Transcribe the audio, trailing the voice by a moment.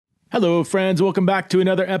Hello, friends. Welcome back to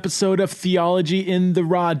another episode of Theology in the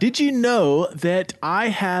Raw. Did you know that I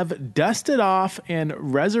have dusted off and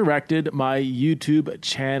resurrected my YouTube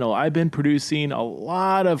channel? I've been producing a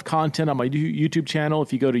lot of content on my YouTube channel.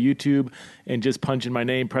 If you go to YouTube and just punch in my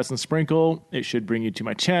name, Preston Sprinkle, it should bring you to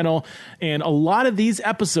my channel. And a lot of these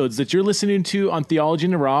episodes that you're listening to on Theology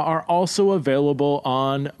in the Raw are also available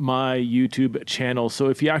on my YouTube channel. So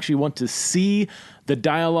if you actually want to see the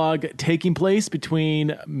dialogue taking place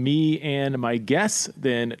between me and my guests,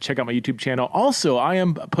 then check out my YouTube channel. Also, I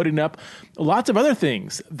am putting up lots of other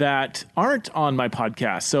things that aren't on my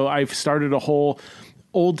podcast. So I've started a whole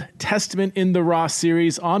Old Testament in the Raw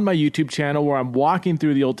series on my YouTube channel where I'm walking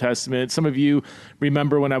through the Old Testament. Some of you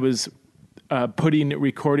remember when I was putting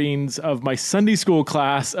recordings of my Sunday school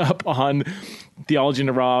class up on Theology in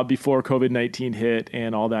the Raw before COVID-19 hit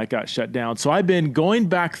and all that got shut down. So I've been going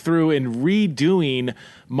back through and redoing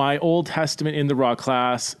my Old Testament in the Raw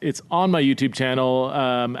class. It's on my YouTube channel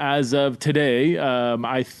as of today.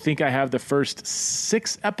 I think I have the first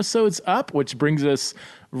 6 episodes up, which brings us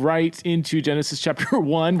right into Genesis chapter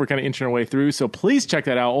 1. We're kind of inching our way through. So please check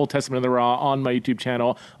that out, Old Testament in the Raw, on my YouTube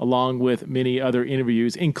channel, along with many other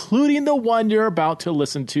interviews, including the one you're about to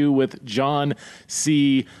listen to with John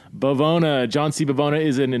C. Bivona. John C. Bivona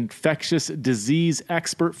is an infectious disease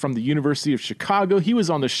expert from the University of Chicago. He was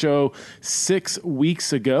on the show 6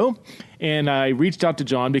 weeks ago, and I reached out to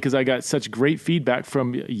John because I got such great feedback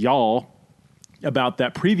from y'all about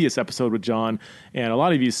that previous episode with John. And a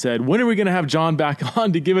lot of you said, when are we going to have John back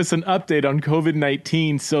on to give us an update on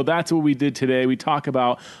COVID-19? So that's what we did today. We talk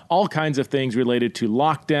about all kinds of things related to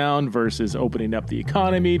lockdown versus opening up the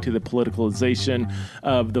economy, to the politicalization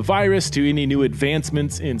of the virus, to any new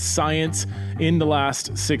advancements in science in the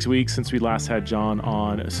last 6 weeks since we last had John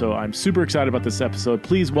on. So I'm super excited about this episode.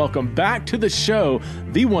 Please welcome back to the show,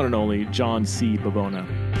 the one and only John C. Bivona.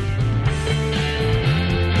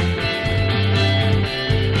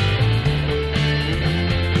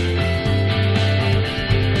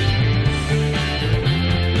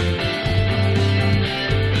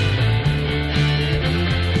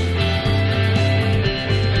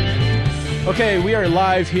 Okay, we are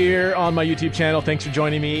live here on my YouTube channel. Thanks for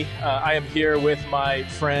joining me. I am here with my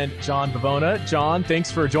friend, John Bivona. John,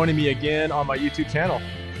 thanks for joining me again on my YouTube channel.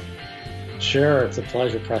 Sure, it's a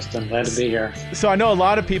pleasure, Preston. Glad to be here. So I know a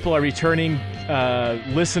lot of people are returning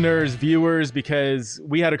listeners, viewers, because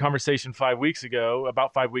we had a conversation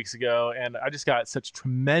about 5 weeks ago, and I just got such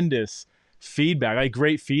tremendous feedback,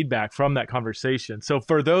 great feedback from that conversation. So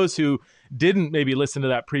for those who didn't maybe listen to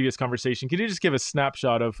that previous conversation, can you just give a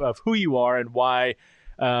snapshot of who you are and why,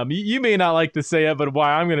 you may not like to say it, but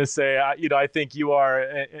why I'm going to say, I think you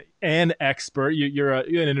are an expert. You're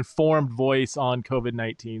an informed voice on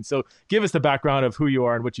COVID-19. So give us the background of who you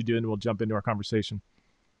are and what you do, and we'll jump into our conversation.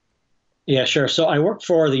 Yeah, sure. So I work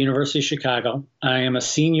for the University of Chicago. I am a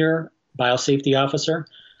senior biosafety officer.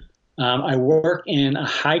 I work in a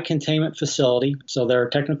high containment facility, so they're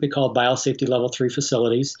technically called biosafety level 3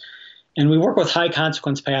 facilities, and we work with high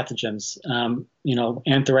consequence pathogens,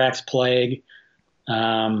 anthrax, plague,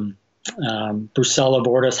 Brucella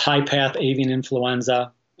abortus, high path avian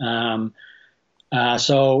influenza.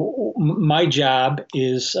 So my job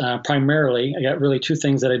is primarily, I got really 2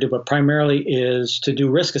 things that I do, but primarily is to do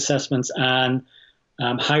risk assessments on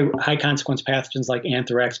high consequence pathogens like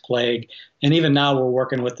anthrax, plague, and even now we're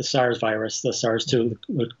working with the SARS virus, the SARS-2,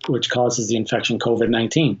 which causes the infection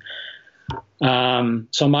COVID-19.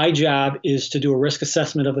 So my job is to do a risk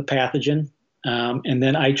assessment of the pathogen, and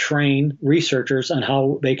then I train researchers on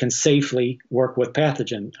how they can safely work with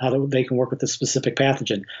pathogen, how they can work with the specific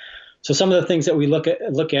pathogen. So some of the things that we look at,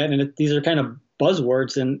 and these are kind of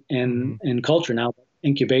buzzwords in culture now: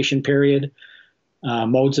 incubation period,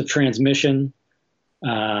 modes of transmission,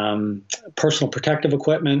 personal protective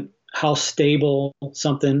equipment, how stable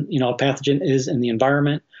something, a pathogen is in the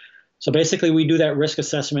environment. So basically we do that risk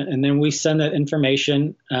assessment, and then we send that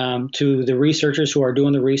information to the researchers who are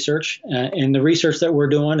doing the research. And the research that we're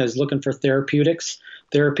doing is looking for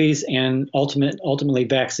therapies, and ultimately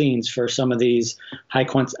vaccines for some of these high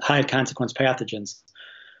consequence pathogens.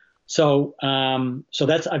 So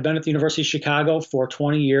I've been at the University of Chicago for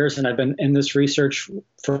 20 years, and I've been in this research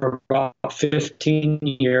for about 15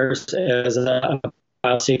 years as a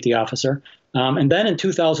biosafety officer. And then in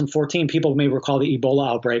 2014, people may recall the Ebola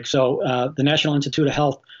outbreak. So the National Institute of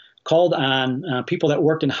Health called on people that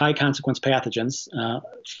worked in high consequence pathogens,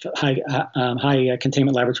 high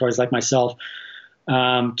containment laboratories like myself,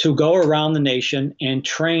 to go around the nation and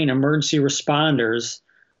train emergency responders,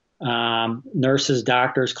 nurses,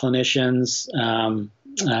 doctors, clinicians,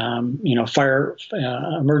 fire,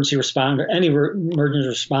 emergency responder, any emergency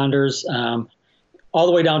responders, all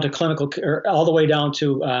the way down to clinical care, all the way down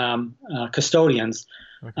to custodians,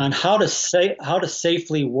 Okay. on how to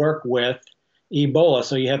safely work with Ebola.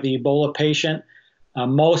 So you have the Ebola patient.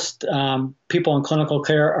 Most people in clinical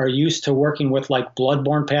care are used to working with like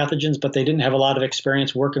bloodborne pathogens, but they didn't have a lot of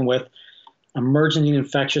experience working with emerging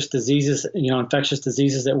infectious diseases. Infectious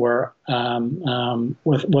diseases that were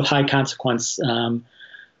with high consequence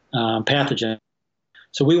pathogens.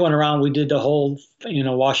 So we went around, we did the whole,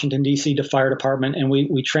 Washington, D.C. to fire department, and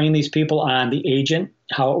we trained these people on the agent,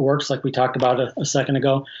 how it works, like we talked about a second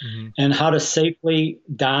ago, and how to safely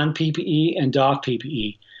don PPE and doff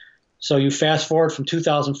PPE. So you fast forward from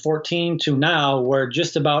 2014 to now, where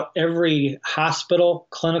just about every hospital,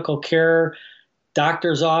 clinical care,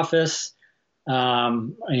 doctor's office,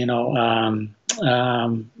 retirement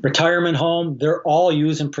home, they're all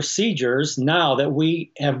using procedures now that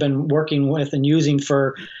we have been working with and using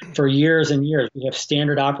for years and years. We have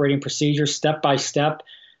standard operating procedures, step by step,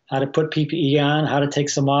 how to put PPE on, how to take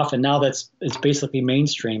some off, and now it's basically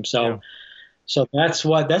mainstream. So, Yeah. So that's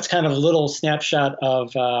kind of a little snapshot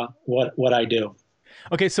of what I do.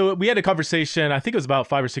 Okay, so we had a conversation, I think it was about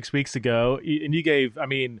 5 or 6 weeks ago, and you gave,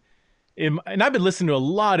 and I've been listening to a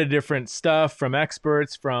lot of different stuff from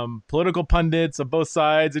experts, from political pundits of both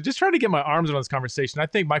sides, and just trying to get my arms around this conversation. I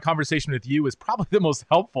think my conversation with you was probably the most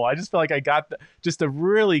helpful. I just feel like I got just a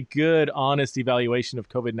really good, honest evaluation of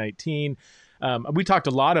COVID-19. We talked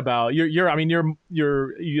a lot about you're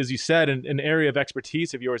as you said, an area of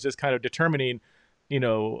expertise of yours is kind of determining,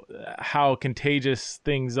 how contagious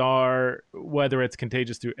things are, whether it's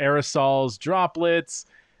contagious through aerosols, droplets,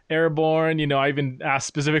 airborne. I even asked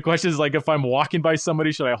specific questions like, if I'm walking by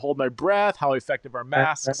somebody, should I hold my breath? How effective are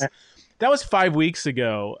masks? That was 5 weeks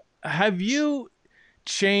ago. Have you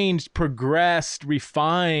changed, progressed,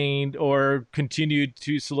 refined, or continued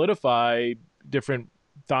to solidify different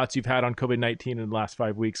thoughts you've had on COVID-19 in the last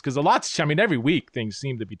 5 weeks? Because every week things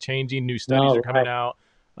seem to be changing. New studies are coming out.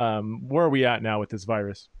 Where are we at now with this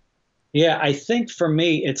virus? Yeah, I think for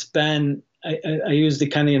me, it's been, I use the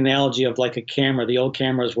kind of analogy of like a camera, the old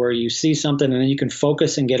cameras where you see something and then you can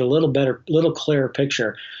focus and get a little clearer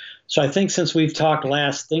picture. So I think since we've talked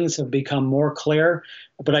last, things have become more clear,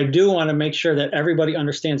 but I do want to make sure that everybody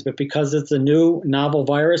understands, but because it's a new novel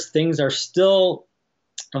virus, things are still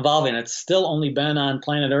evolving. It's still only been on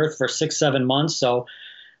planet Earth for 6-7 months. So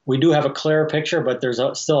we do have a clearer picture, but there's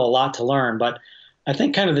still a lot to learn. But I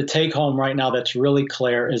think kind of the take home right now that's really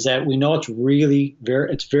clear is that we know it's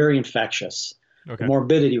very infectious. Okay. The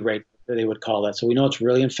morbidity rate, they would call that. So we know it's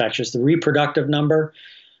really infectious. The reproductive number,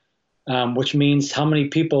 which means how many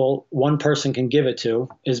people one person can give it to,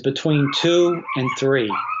 is between 2 and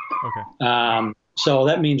 3. Okay. So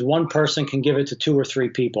that means one person can give it to 2 or 3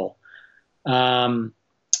 people.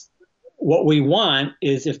 What we want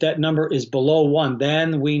is if that number is below 1,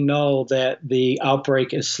 then we know that the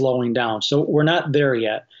outbreak is slowing down. So we're not there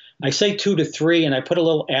yet. I say 2 to 3, and I put a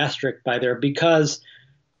little asterisk by there because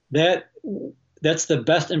that's the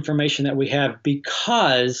best information that we have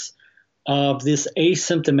because of this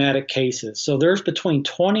asymptomatic cases. So there's between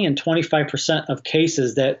 20 and 25% of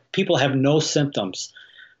cases that people have no symptoms,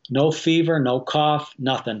 no fever, no cough,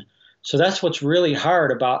 nothing. So that's what's really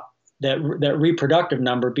hard about that reproductive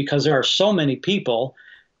number, because there are so many people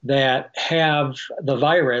that have the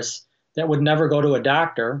virus that would never go to a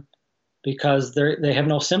doctor because they have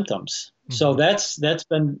no symptoms. Mm-hmm. So that's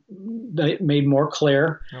been made more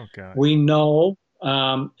clear. Okay. We know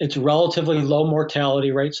it's relatively low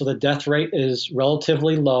mortality rate, so the death rate is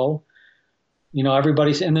relatively low.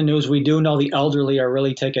 Everybody's in the news. We do know the elderly are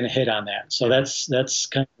really taking a hit on that. So that's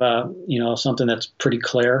kind of something that's pretty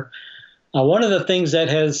clear. One of the things that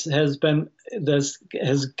has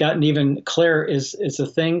gotten even clearer is a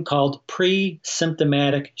thing called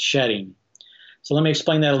pre-symptomatic shedding. So let me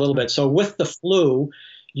explain that a little bit. So with the flu,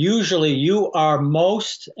 usually you are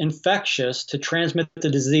most infectious to transmit the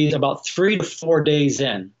disease about 3 to 4 days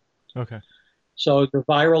in. Okay. So your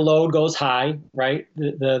viral load goes high, right?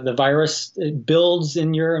 The virus builds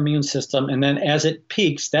in your immune system, and then as it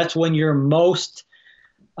peaks, that's when you're most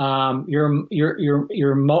the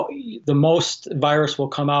most virus will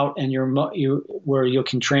come out, and where you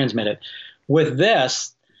can transmit it. With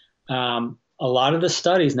this, a lot of the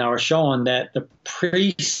studies now are showing that the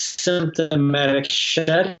pre-symptomatic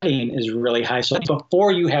shedding is really high. So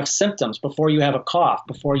before you have symptoms, before you have a cough,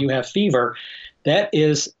 before you have fever, that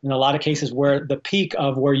is in a lot of cases where the peak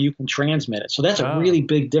of where you can transmit it. So that's a really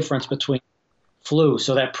big difference between flu.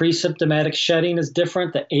 So that pre-symptomatic shedding is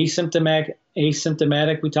different. The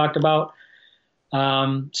asymptomatic we talked about.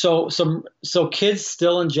 So kids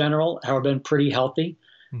still in general have been pretty healthy.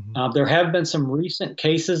 Hmm. There have been some recent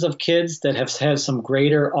cases of kids that have had some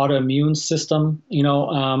greater autoimmune system,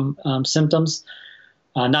 symptoms.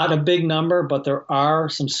 Not a big number, but there are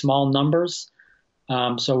some small numbers.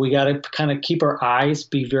 So we got to kind of keep our eyes,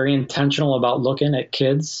 be very intentional about looking at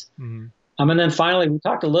kids. Hmm. And then finally, we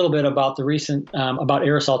talked a little bit about the recent about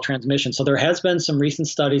aerosol transmission. So there has been some recent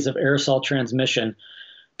studies of aerosol transmission,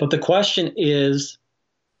 but the question is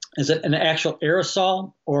it an actual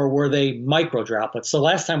aerosol or were they micro droplets? So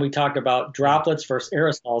last time we talked about droplets versus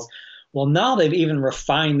aerosols. Well, now they've even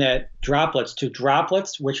refined that droplets to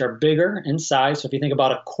droplets, which are bigger in size. So if you think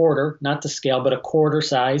about a quarter, not to scale, but a quarter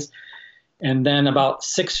size, and then about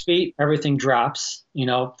 6 feet, everything drops,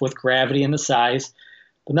 with gravity and the size.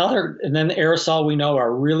 But now and then the aerosol we know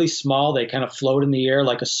are really small. They kind of float in the air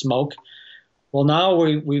like a smoke. Well, now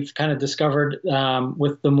we've kind of discovered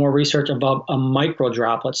with the more research about a micro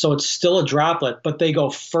droplet. So it's still a droplet, but they go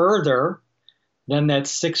further than that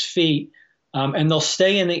 6 feet, and they'll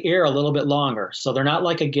stay in the air a little bit longer. So they're not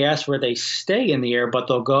like a gas where they stay in the air, but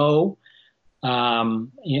they'll go,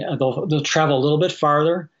 they'll travel a little bit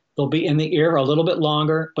farther. They'll be in the air a little bit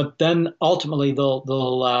longer, but then ultimately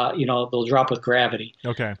they'll drop with gravity.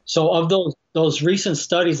 Okay. So of those recent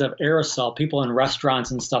studies of aerosol, people in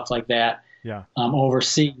restaurants and stuff like that, Yeah.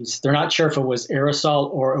 overseas, they're not sure if it was aerosol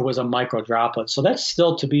or it was a micro droplet. So that's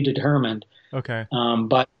still to be determined. Okay.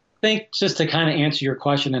 But I think just to kind of answer your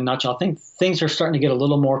question in a nutshell, I think things are starting to get a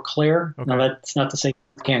little more clear. Okay. Now, that's not to say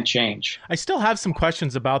it can't change. I still have some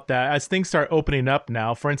questions about that as things start opening up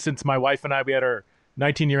now. For instance, my wife and I, we had our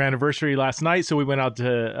 19-year anniversary last night, so we went out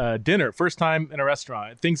to dinner. First time in a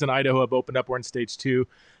restaurant. Things in Idaho have opened up. We're in stage 2.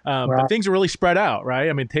 But things are really spread out, right?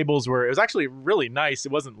 I mean, it was actually really nice.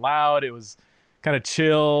 It wasn't loud. It was kind of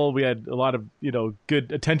chill. We had a lot of,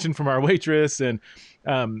 good attention from our waitress. And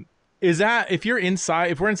is that, if we're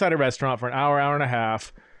inside a restaurant for an hour, hour and a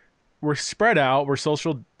half, we're spread out, we're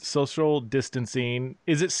social distancing.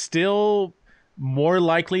 Is it still more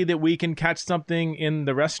likely that we can catch something in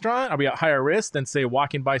the restaurant? Are we at higher risk than, say,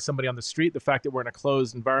 walking by somebody on the street? The fact that we're in a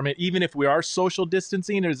closed environment, even if we are social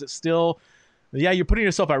distancing, or is it still, you're putting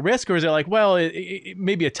yourself at risk? Or is it like, well, it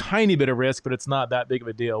may be a tiny bit of risk, but it's not that big of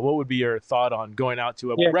a deal? What would be your thought on going out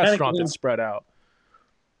to a restaurant that's spread out?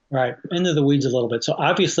 Right. Into the weeds a little bit. So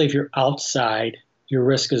obviously, if you're outside, your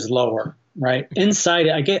risk is lower, right? Inside,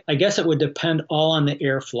 I guess it would depend all on the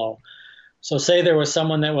airflow. So say there was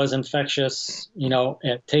someone that was infectious,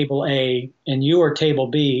 at table A, and you were table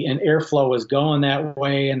B, and airflow was going that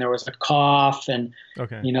way, and there was a cough, and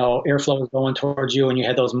Okay. Airflow was going towards you, and you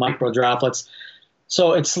had those micro droplets.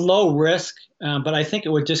 So it's low risk, but I think it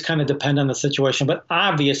would just kind of depend on the situation. But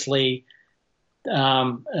obviously, we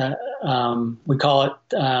call it,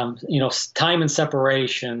 time and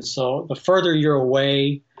separation. So the further you're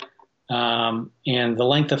away, and the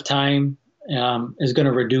length of time is going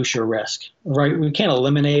to reduce your risk, right? We can't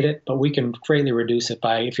eliminate it, but we can greatly reduce it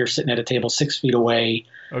by if you're sitting at a table 6 feet away.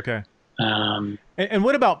 Okay. And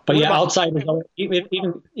what about? But what about, outside,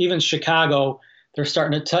 even Chicago, they're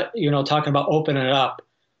starting to talking about opening it up,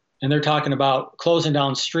 and they're talking about closing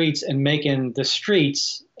down streets and making the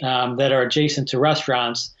streets that are adjacent to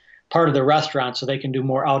restaurants part of the restaurant, so they can do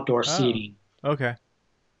more outdoor seating. Okay.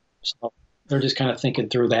 So they're just kind of thinking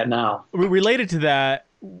through that now. Related to that,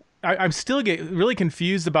 I'm still really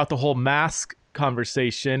confused about the whole mask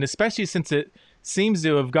conversation, especially since it seems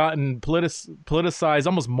to have gotten politicized,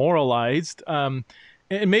 almost moralized. And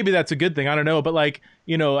maybe that's a good thing. I don't know. But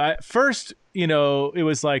at first, it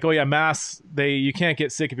was like, oh yeah, masks, you can't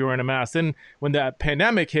get sick if you're wearing a mask. Then when that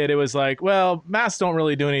pandemic hit, it was like, well, masks don't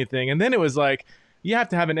really do anything. And then it was like, you have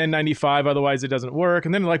to have an N95, otherwise it doesn't work.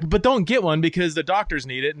 And then they're like, but don't get one because the doctors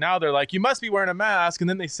need it. Now they're like, you must be wearing a mask. And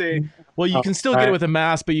then they say, well, you can still get it with a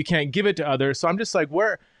mask, but you can't give it to others. So I'm just like,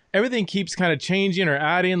 where everything keeps kind of changing or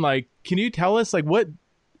adding. Like, can you tell us, like, what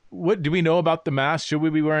do we know about the mask? Should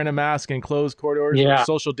we be wearing a mask in closed corridors? Yeah. Or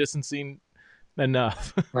social distancing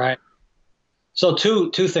enough? Right. So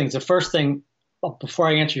two things. The first thing, before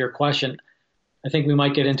I answer your question, I think we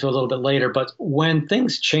might get into a little bit later, but when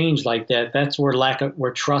things change like that, that's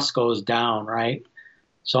where trust goes down, right?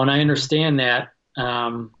 So, and I understand that,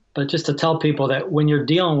 but just to tell people that when you're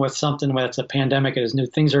dealing with something that's a pandemic, it is new,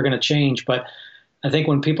 things are going to change. But I think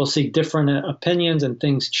when people see different opinions and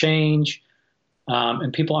things change,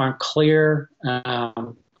 and people aren't clear,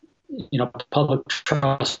 public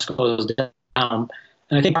trust goes down. And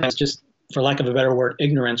I think that's just, for lack of a better word,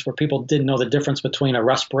 ignorance, where people didn't know the difference between a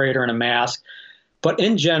respirator and a mask. But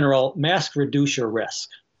in general, masks reduce your risk,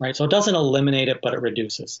 right? So it doesn't eliminate it, but it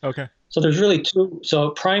reduces. Okay. So there's really two.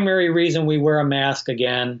 So primary reason we wear a mask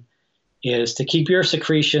again is to keep your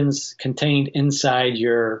secretions contained inside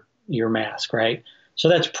your mask, right? So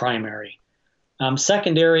that's primary.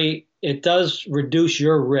 Secondary, it does reduce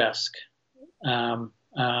your risk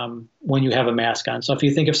when you have a mask on. So if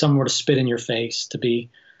you think if someone were to spit in your face, to be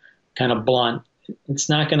kind of blunt, it's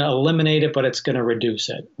not going to eliminate it, but it's going to reduce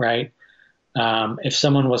it, right? If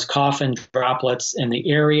someone was coughing droplets in the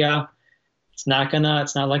area, it's not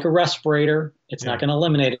like a respirator. It's not going to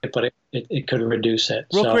eliminate it, but it could reduce it.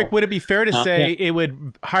 Real quick, would it be fair to say yeah. it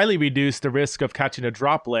would highly reduce the risk of catching a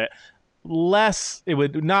droplet? It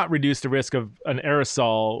would not reduce the risk of an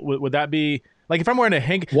aerosol. Would that be like if I'm wearing a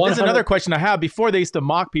handkerchief? This is another question I have. Before they used to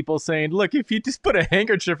mock people saying, look, if you just put a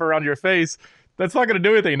handkerchief around your face, that's not going to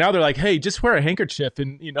do anything. Now they're like, hey, just wear a handkerchief.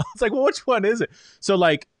 And, it's like, well, which one is it? So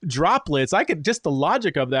like droplets, just the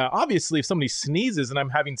logic of that. Obviously, if somebody sneezes and I'm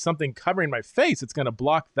having something covering my face, it's going to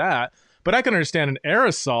block that. But I can understand an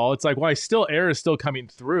aerosol. It's like, well, air is still coming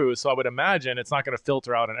through. So I would imagine it's not going to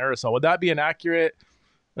filter out an aerosol. Would that be an accurate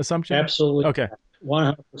assumption? Absolutely. Okay.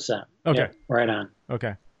 100%. Okay. Yeah, right on.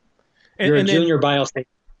 Okay. You're a junior biosafety.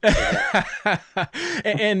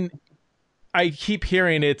 And I keep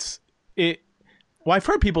hearing well, I've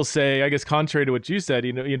heard people say, I guess, contrary to what you said,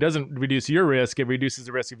 it doesn't reduce your risk. It reduces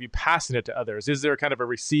the risk of you passing it to others. Is there kind of a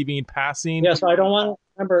receiving, passing? Yeah. So I don't want to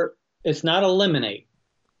remember, it's not eliminate.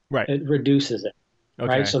 Right. It reduces it.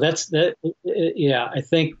 Okay. Right. So that's that. Yeah. I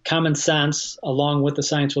think common sense along with the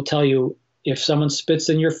science will tell you if someone spits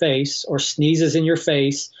in your face or sneezes in your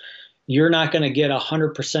face, you're not going to get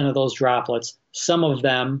 100% of those droplets. Some of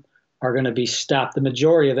them are going to be stopped. The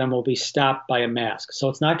majority of them will be stopped by a mask. So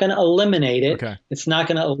it's not going to eliminate it. Okay. It's not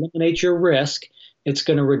going to eliminate your risk. It's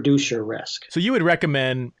going to reduce your risk. So you would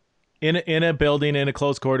recommend in a building, in a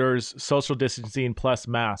closed quarters, social distancing plus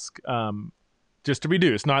mask, just to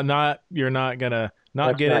reduce. You're not going to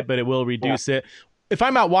get it, but it will reduce it. If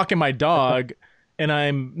I'm out walking my dog and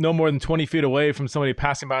I'm no more than 20 feet away from somebody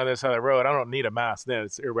passing by on this side of the road, I don't need a mask. Then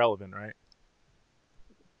it's irrelevant, right?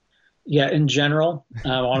 Yeah, in general,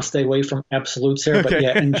 I want to stay away from absolutes here, but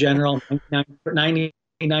yeah, in general, 99%,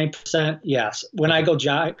 yes. When I go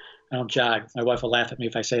jog, I don't jog. My wife will laugh at me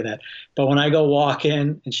if I say that. But when I go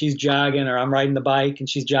walking and she's jogging, or I'm riding the bike and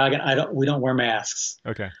she's jogging, we don't wear masks.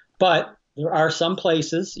 Okay. But there are some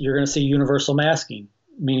places you're going to see universal masking,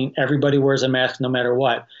 meaning everybody wears a mask no matter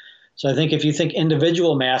what. So I think if you think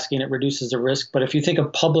individual masking, it reduces the risk. But if you think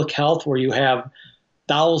of public health, where you have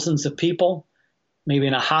thousands of people, maybe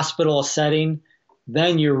in a hospital setting,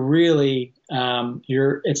 then you're really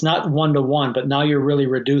it's not one-to-one, but now you're really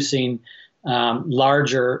reducing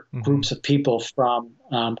larger groups of people from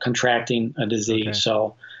contracting a disease. Okay.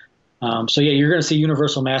 So yeah, you're going to see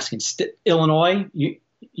universal masking. Illinois,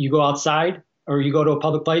 you go outside or you go to a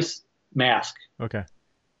public place, mask. Okay.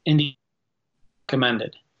 Indiana,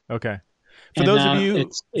 recommended. Okay. For those of you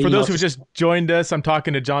who just joined us, I'm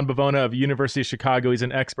talking to John Bivona of University of Chicago. He's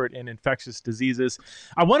an expert in infectious diseases.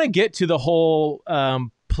 I want to get to the whole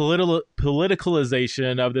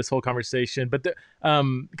politicalization of this whole conversation, but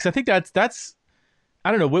because I think that's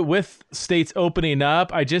I don't know, with states opening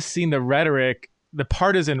up, I just seen the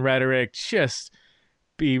partisan rhetoric just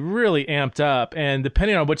be really amped up, and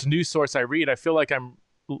depending on which news source I read, I feel like I'm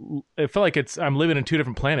living in two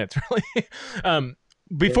different planets, really.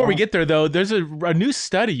 Before we get there, though, there's a new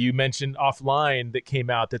study you mentioned offline that came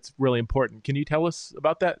out that's really important. Can you tell us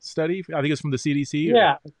about that study? I think it's from the CDC.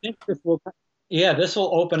 Yeah, I think this will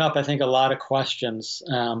open up, I think, a lot of questions.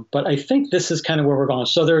 But I think this is kind of where we're going.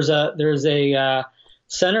 So there's a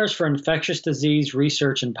Centers for Infectious Disease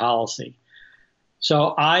Research and Policy. So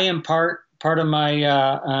I am part of my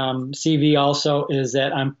CV also is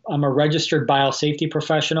that I'm a registered biosafety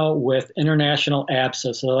professional with International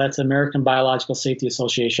ABSA, so that's American Biological Safety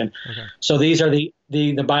Association. Okay. So these are the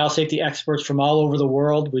biosafety experts from all over the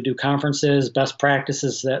world. We do conferences, best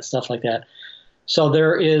practices, that stuff like that. So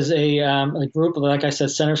there is a group, like I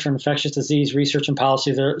said, Centers for Infectious Disease Research and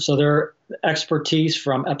Policy. So their expertise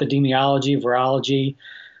from epidemiology, virology,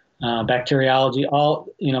 bacteriology,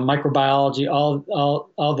 microbiology,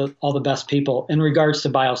 all the best people in regards to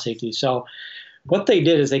biosafety. So what they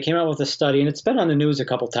did is they came out with a study, and it's been on the news a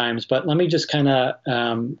couple times, but let me just kind of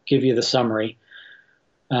give you the summary.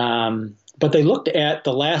 But they looked at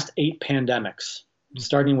the last 8 pandemics,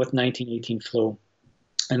 starting with 1918 flu,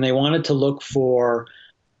 and they wanted to look for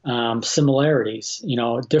similarities,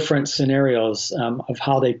 different scenarios of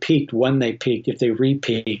how they peaked, when they peaked, if they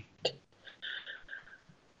repeaked.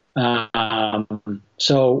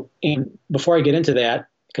 So before I get into that,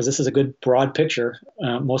 because this is a good broad picture,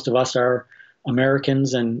 most of us are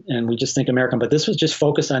Americans, and we just think American, but this was just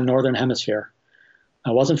focused on Northern Hemisphere.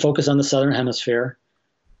 I wasn't focused on the Southern Hemisphere.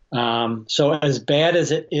 So as bad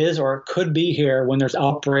as it is, or it could be here when there's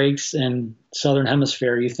outbreaks in Southern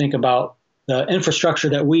Hemisphere, you think about the infrastructure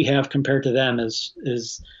that we have compared to them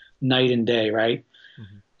is night and day, right?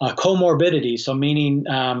 Mm-hmm. Comorbidity, so meaning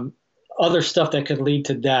other stuff that could lead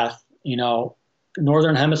to death.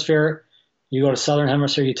 Northern Hemisphere, you go to Southern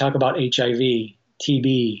Hemisphere, you talk about HIV,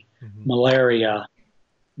 TB, mm-hmm. malaria,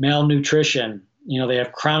 malnutrition. They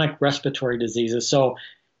have chronic respiratory diseases. So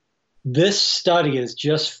this study is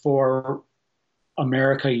just for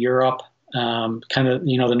America, Europe, kind of,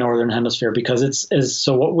 the Northern Hemisphere, because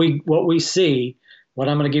so what we see, what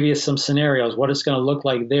I'm going to give you some scenarios, what it's going to look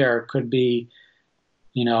like there could be,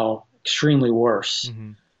 extremely worse.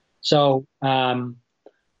 Mm-hmm.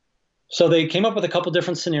 So they came up with a couple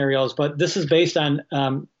different scenarios, but this is based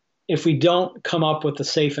on if we don't come up with a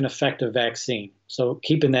safe and effective vaccine. So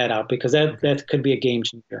keeping that out, because that could be a game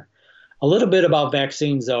changer. A little bit about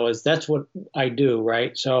vaccines, though, is that's what I do,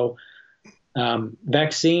 right? So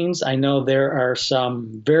vaccines, I know there are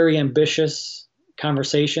some very ambitious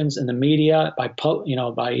conversations in the media by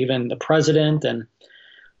even the president, and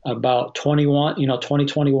about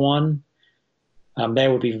 2021.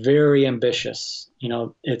 That would be very ambitious.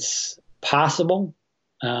 It's possible.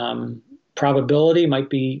 Probability might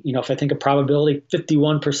be, if I think of probability,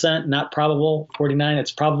 51%, not probable, 49,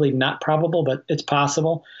 it's probably not probable, but it's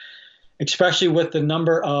possible, especially with the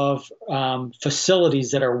number of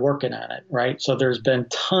facilities that are working on it, right? So there's been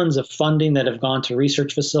tons of funding that have gone to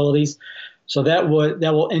research facilities. So that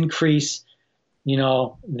will increase,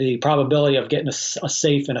 the probability of getting a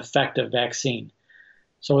safe and effective vaccine.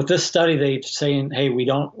 So with this study, they're saying, hey, we're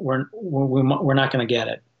not going to get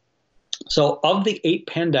it. So of the 8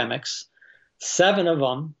 pandemics, 7 of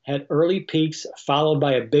them had early peaks followed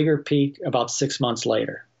by a bigger peak about 6 months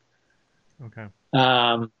later. Okay.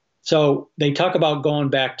 So they talk about going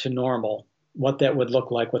back to normal, what that would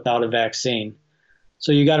look like without a vaccine.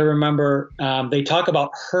 So you got to remember, they talk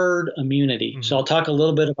about herd immunity. Mm-hmm. So I'll talk a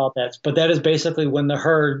little bit about that. But that is basically when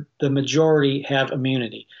the majority have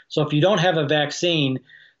immunity. So if you don't have a vaccine,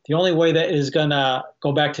 the only way that is going to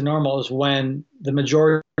go back to normal is when the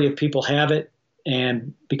majority of people have it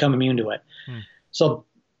and become immune to it. Mm. So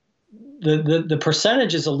the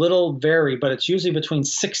percentage is a little vary, but it's usually between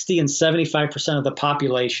 60 and 75% of the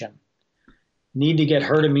population need to get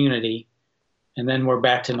herd immunity, and then we're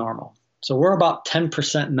back to normal. So we're about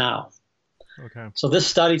 10% now. Okay. So this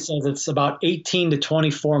study says it's about 18 to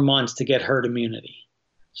 24 months to get herd immunity.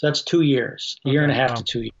 So that's 2 years, a year and a half to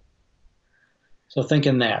 2 years. So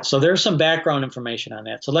thinking that. So there's some background information on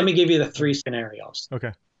that. So let me give you the 3 scenarios.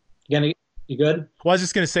 Okay. You good? Well, I was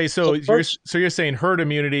just going to say, so you're saying herd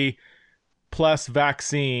immunity plus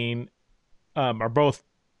vaccine are both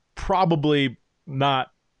probably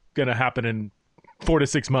not going to happen in 4 to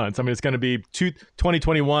 6 months. I mean, it's going to be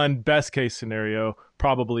 2021 best case scenario,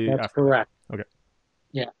 probably. That's correct. Okay.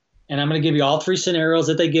 Yeah. And I'm going to give you all 3 scenarios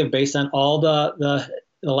that they give based on all the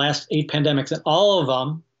last 8 pandemics, and all of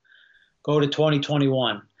them go to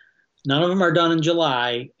 2021. None of them are done in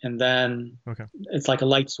July, and then It's like a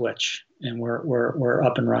light switch, and we're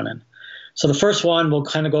up and running. So the first one, we'll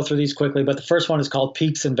kind of go through these quickly, but the first one is called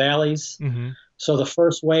peaks and valleys. Mm-hmm. So the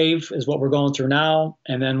first wave is what we're going through now,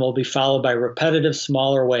 and then we'll be followed by repetitive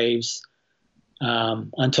smaller waves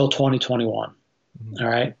until 2021. Mm-hmm. All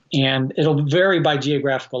right. And it'll vary by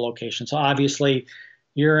geographical location. So obviously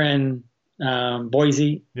you're in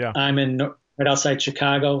Boise. Yeah. I'm right outside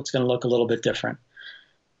Chicago. It's going to look a little bit different.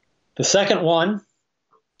 The second one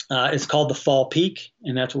is called the fall peak,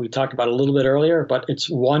 and that's what we talked about a little bit earlier, but it's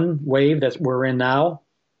one wave that we're in now,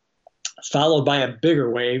 followed by a bigger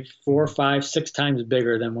wave, 4, 5, 6 times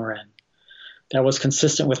bigger than we're in. That was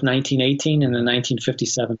consistent with 1918 and the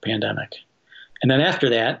 1957 pandemic. And then after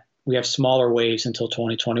that, we have smaller waves until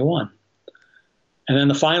 2021. And then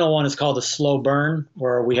the final one is called the slow burn,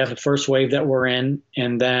 where we have the first wave that we're in,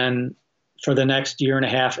 and then for the next year and a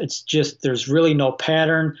half, it's just, there's really no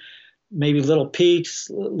pattern, maybe little peaks,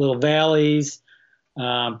 little valleys,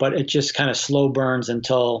 but it just kind of slow burns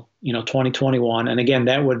until 2021. And again,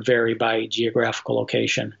 that would vary by geographical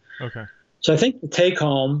location. Okay. So I think the take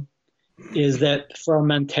home is that for a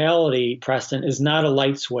mentality, Preston, is not a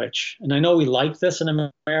light switch. And I know we like this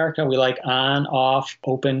in America. We like on, off,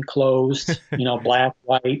 open, closed, black,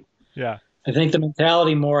 white. Yeah. I think the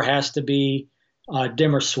mentality more has to be a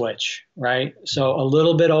dimmer switch, right? So a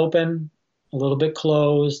little bit open, a little bit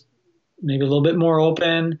closed, maybe a little bit more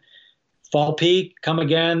open. Fall peak, come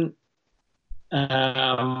again.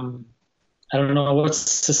 I don't know what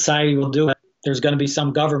society will do. there's going to be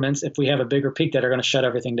some governments, if we have a bigger peak, that are going to shut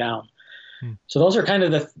everything down. Hmm. So those are kind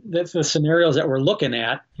of the scenarios that we're looking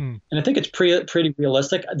at. Hmm. And I think it's pretty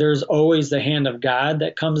realistic. There's always the hand of God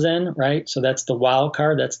that comes in, right? So that's the wild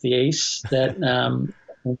card. That's the ace that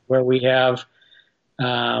where we have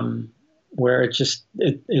where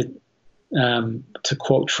to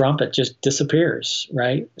quote Trump, it just disappears,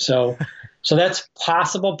 right? So that's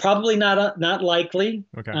possible. Probably not likely.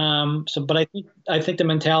 Okay. But I think the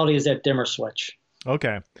mentality is that dimmer switch.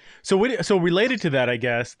 Okay. So related to that, I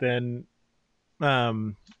guess then.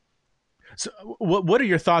 So what are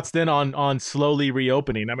your thoughts then on slowly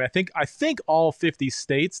reopening? I mean, I think all 50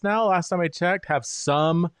 states now, last time I checked, have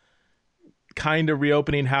some kind of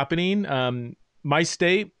reopening happening. My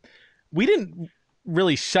state, we didn't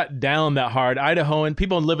really shut down that hard. Idaho, and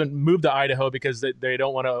people moved to Idaho because they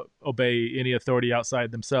don't want to obey any authority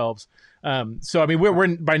outside themselves. So I mean,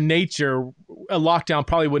 we're by nature, a lockdown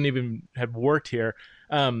probably wouldn't even have worked here.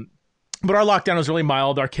 But our lockdown was really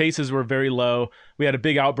mild. Our cases were very low. We had a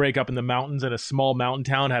big outbreak up in the mountains, and a small mountain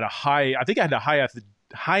town had I think I had the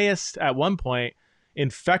highest at one point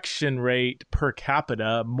infection rate per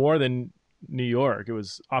capita, more than New York. It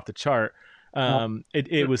was off the chart.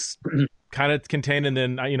 It was kind of contained. And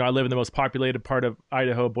then, I live in the most populated part of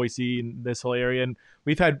Idaho, Boise, and this whole area. And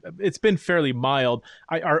it's been fairly mild.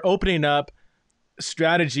 Our opening up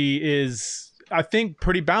strategy is, I think,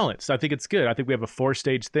 pretty balanced. I think it's good. I think we have a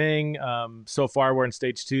 4-stage thing. So far, we're in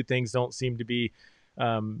stage 2. Things don't seem to be,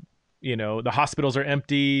 the hospitals are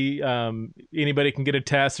empty. Anybody can get a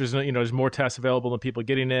test. There's more tests available than people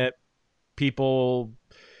getting it. People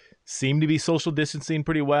seem to be social distancing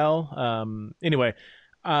pretty well. Anyway,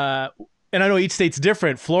 and I know each state's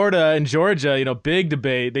different. Florida and Georgia, big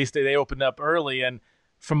debate. They opened up early, and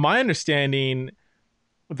from my understanding,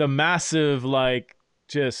 the massive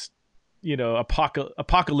apocalypse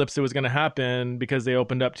that was going to happen because they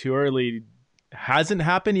opened up too early hasn't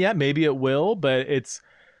happened yet. Maybe it will, but it's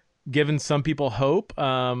given some people hope.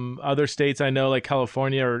 Other states I know, like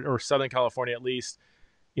California or Southern California at least,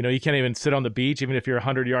 you can't even sit on the beach even if you're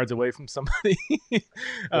 100 yards away from somebody, which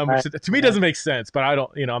to me doesn't make sense, but I don't,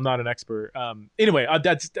 I'm not an expert. Anyway,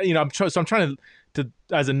 that's, I'm trying to,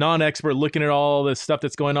 as a non-expert, looking at all this stuff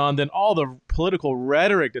that's going on, then all the political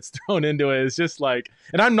rhetoric that's thrown into it is just and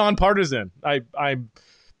I'm nonpartisan. I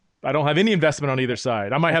don't have any investment on either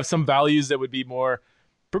side. I might have some values that would be more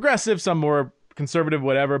progressive, some more conservative,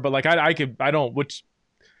 whatever, but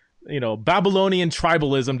Babylonian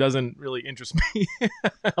tribalism doesn't really interest me.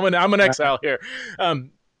 I'm an exile here.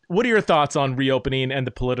 What are your thoughts on reopening and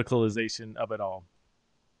the politicalization of it all?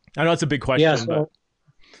 I know it's a big question, but.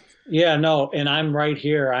 Yeah, no, and I'm right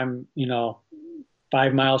here. I'm,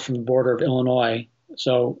 5 miles from the border of Illinois.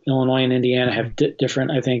 So Illinois and Indiana have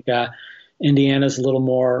different, I think, Indiana's a little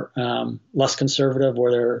more less conservative,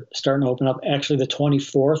 where they're starting to open up. Actually, the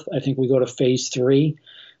 24th, I think we go to phase 3,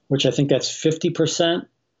 which I think that's 50%.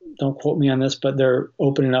 Don't quote me on this, but they're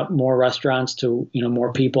opening up more restaurants to,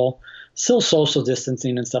 more people. Still social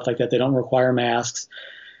distancing and stuff like that. They don't require masks.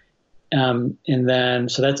 And then,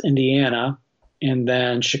 so that's Indiana. And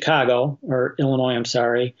then Chicago, or Illinois, I'm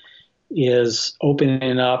sorry, is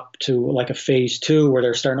opening up to like a phase 2 where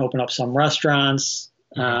they're starting to open up some restaurants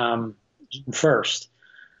first.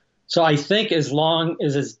 So I think as long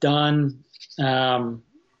as it's done, I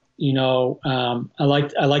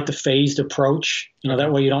like the phased approach.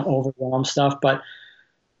 That way you don't overwhelm stuff. But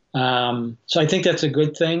so I think that's a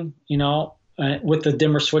good thing. With the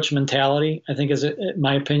dimmer switch mentality, I think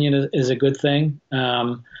my opinion is a good thing.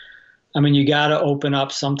 You got to open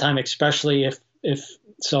up sometime, especially if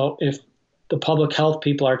the public health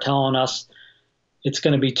people are telling us it's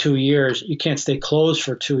going to be 2 years. You can't stay closed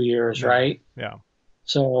for 2 years, right? Yeah.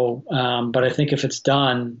 So, but I think if it's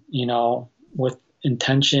done, with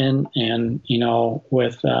intention and,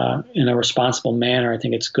 with in a responsible manner, I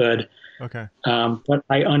think it's good. Okay. But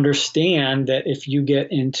I understand that if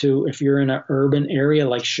you're in an urban area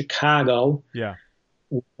like Chicago, yeah,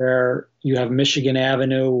 where you have Michigan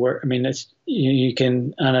Avenue, you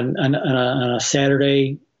can on a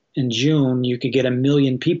Saturday in June, you could get 1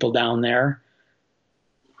 million people down there.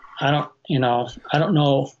 I don't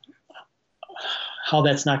know how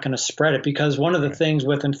that's not going to spread it, because one of the things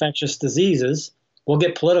with infectious diseases, we'll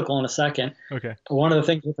get political in a second. Okay. But one of the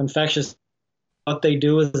things with infectious, what they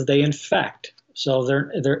do is they infect. So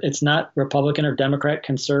it's not Republican or Democrat,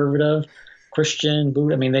 conservative, Christian,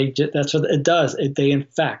 Buddha. That's what it does. They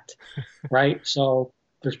infect, right? So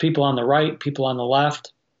there's people on the right, people on the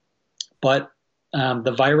left, but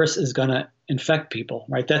the virus is going to infect people,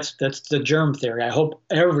 right? That's the germ theory. I hope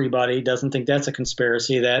everybody doesn't think that's a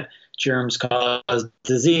conspiracy, that germs cause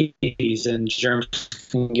disease and germs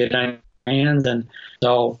can get on your hands. And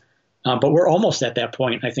so, but we're almost at that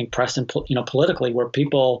point, I think, Preston, politically, where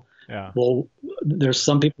people will, there's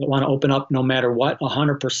some people that want to open up no matter what,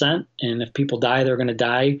 100%. And if people die, they're going to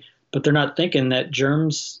die. But they're not thinking that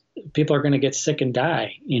germs, people are going to get sick and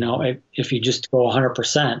die, if you just go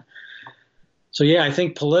 100%. So, yeah, I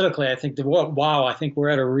think politically, I think I think we're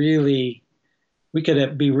at we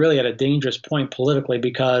could be really at a dangerous point politically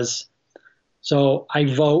because, so I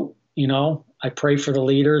vote, I pray for the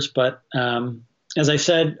leaders. But as I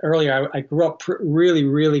said earlier, I grew up really,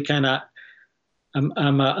 really kind of,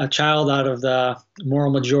 I'm a child out of the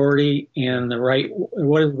moral majority and the right.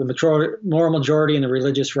 What is the moral majority and the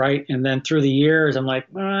religious right? And then through the years, I'm like,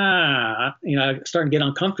 I starting to get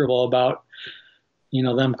uncomfortable about,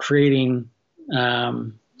 them creating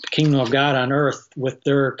the kingdom of God on earth with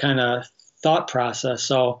their kind of thought process.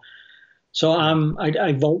 So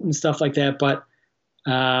I vote and stuff like that. But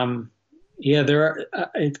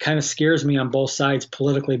it kind of scares me on both sides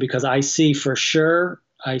politically because I see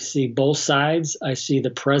both sides. I see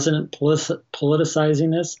the president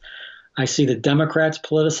politicizing this. I see the Democrats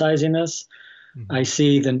politicizing this. Mm-hmm. I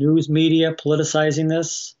see the news media politicizing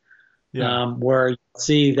this, where you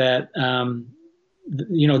see that,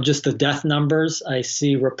 just the death numbers. I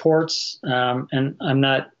see reports, and I'm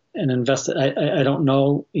not an investor. I don't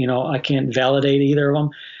know, I can't validate either of them.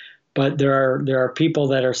 But there are people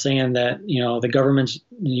that are saying that, the government's,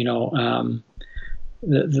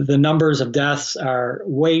 the numbers of deaths are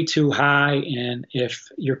way too high. And if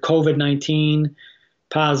you're COVID-19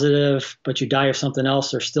 positive, but you die of something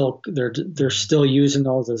else, they're still using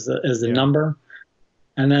those as the number.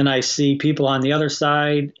 And then I see people on the other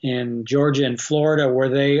side in Georgia and Florida where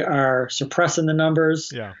they are suppressing the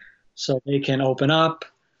numbers so they can open up.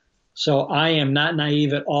 So I am not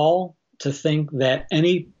naive at all to think that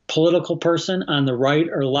any political person on the right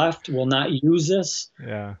or left will not use this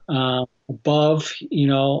above,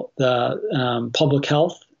 the public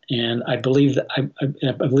health. And I believe that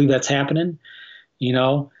I believe that's happening,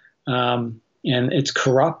 and it's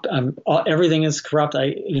corrupt. Everything is corrupt.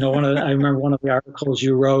 I remember one of the articles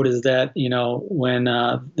you wrote is that, when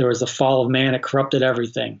there was the fall of man, it corrupted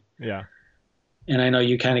everything. Yeah. And I know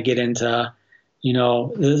you kind of get into,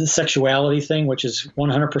 the sexuality thing, which is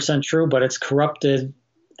 100% true, but it's corrupted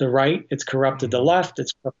the right, it's corrupted the left,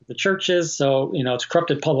 it's corrupted the churches. So, it's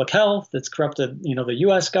corrupted public health, it's corrupted, the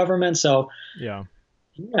U.S. government. So,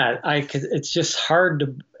 it's just hard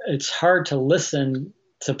to listen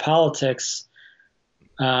to politics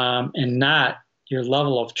and not your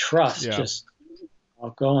level of trust just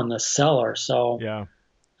go in the cellar. So,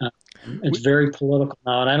 it's very political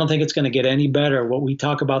now, and I don't think it's going to get any better. What we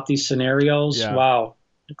talk about these scenarios, wow,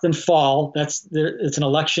 it's in fall. It's an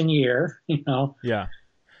election year, Yeah.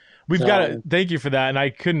 Thank you for that. And I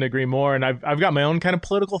couldn't agree more. And I've got my own kind of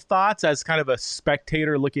political thoughts as kind of a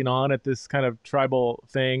spectator looking on at this kind of tribal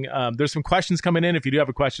thing. There's some questions coming in. If you do have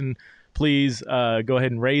a question, please go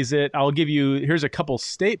ahead and raise it. Here's a couple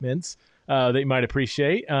statements that you might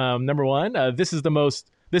appreciate. Number one, this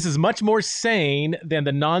is much more sane than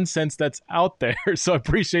the nonsense that's out there. So I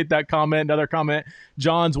appreciate that comment. Another comment,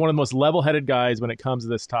 John's one of the most level-headed guys when it comes to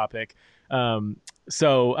this topic.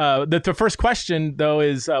 So the first question, though,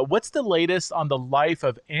 is what's the latest on the life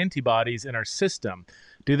of antibodies in our system?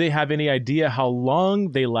 Do they have any idea how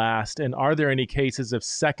long they last? And are there any cases of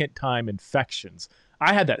second-time infections?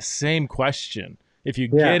 I had that same question. If you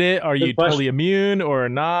get it, are you totally immune or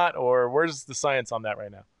not? Or where's the science on that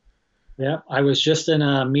right now? Yeah, I was just in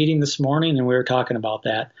a meeting this morning and we were talking about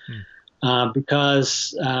that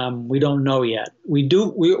because we don't know yet.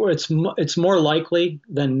 It's more likely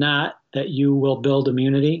than not that you will build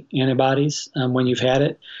immunity antibodies when you've had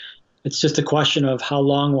it. It's just a question of how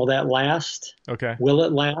long will that last? Okay. Will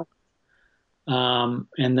it last?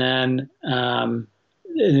 And then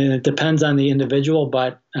it depends on the individual,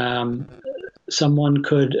 but someone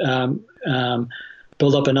could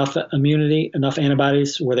build up enough immunity, enough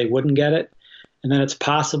antibodies where they wouldn't get it. And then it's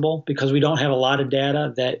possible, because we don't have a lot of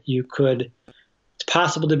data, that it's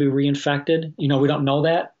possible to be reinfected. We don't know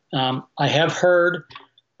that. I have heard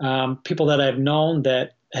people that I've known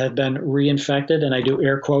that have been reinfected, and I do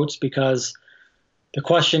air quotes because the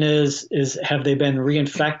question is have they been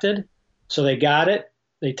reinfected? So they got it,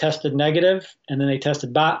 they tested negative, and then they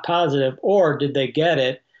tested positive, or did they get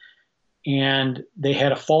it and they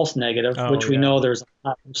had a false negative, which we know there's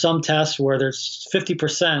some tests where there's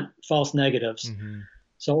 50% false negatives. Mm-hmm.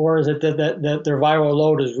 So, or is it that their viral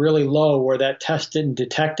load is really low where that test didn't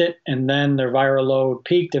detect it, and then their viral load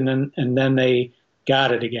peaked, and then they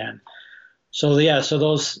got it again. So yeah, so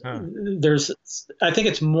those Huh. there's I think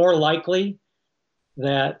it's more likely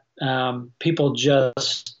that people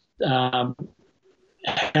just had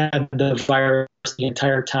the virus the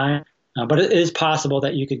entire time. But it is possible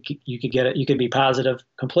that you could get it. You could be positive,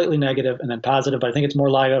 completely negative, and then positive. But I think it's more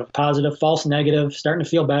like a positive, false negative, starting to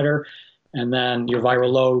feel better, and then your Okay.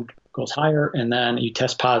 viral load goes higher, and then you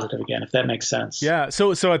test positive again. If that makes sense. Yeah.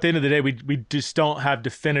 So at the end of the day, we just don't have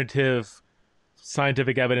definitive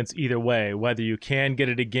scientific evidence either way, whether you can get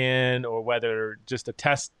it again or whether just a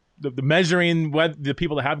test, the measuring whether the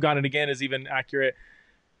people that have gotten it again is even accurate.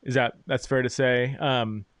 That's fair to say?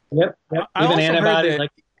 Yep. Yep. I Even also heard antibodies, that,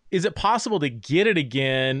 like is it possible to get it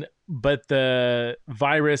again, but the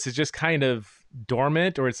virus is just kind of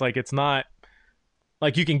dormant, or it's like it's not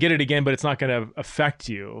like you can get it again, but it's not going to affect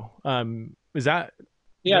you. Is that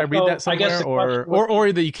Did I yeah. read that So I guess somewhere, the question or would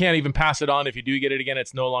be, that you can't even pass it on if you do get it again?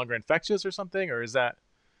 It's no longer infectious or something, or is that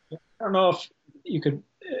I don't know if you could.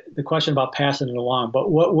 The question about passing it along,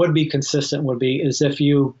 but what would be consistent would be is if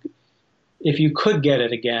you could get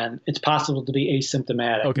it again, it's possible to be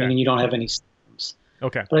asymptomatic, okay? meaning you don't have any symptoms.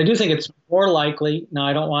 Okay, But I do think it's more likely. Now,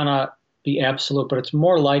 I don't want to be absolute, but it's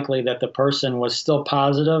more likely that the person was still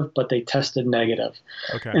positive, but they tested negative.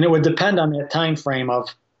 okay, And it would depend on that time frame of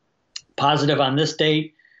positive on this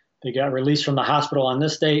date, they got released from the hospital on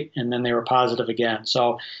this date, and then they were positive again.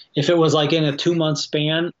 So if it was like in a 2 month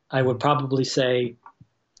span, I would hmm probably say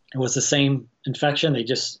it was the same infection. They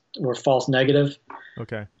just were false negative.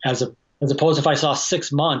 okay. As opposed if I saw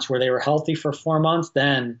 6 months where they were healthy for 4 months,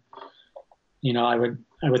 then I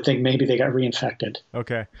would think maybe they got reinfected.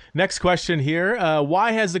 Okay. Next question here.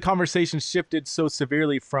 Why has the conversation shifted so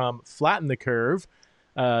severely from flatten the curve,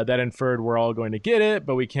 that inferred we're all going to get it,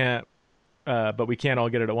 but we can't, all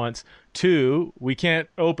get it at once, to we can't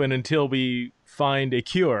open until we find a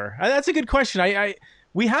cure? That's a good question.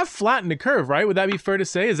 We have flattened the curve, right? Would that be fair to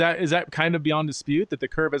say? Is that kind of beyond dispute that the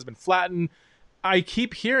curve has been flattened? I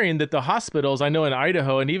keep hearing that the hospitals, I know in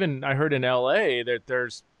Idaho, and even I heard in LA, that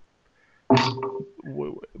there's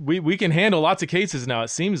we can handle lots of cases now, it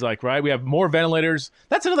seems like, right? We have more ventilators.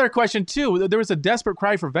 That's another question too. There was a desperate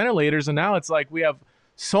cry for ventilators, and now it's like we have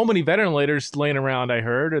so many ventilators laying around, I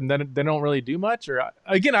heard, and then they don't really do much. Or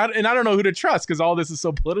again, I don't know who to trust because all this is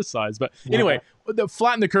so politicized. But Yeah. anyway, the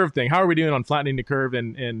flatten the curve thing, how are we doing on flattening the curve,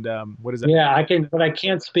 and what does that mean? Yeah, I can, but I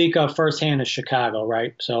can't speak of firsthand is Chicago,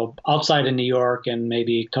 right? So outside of New York and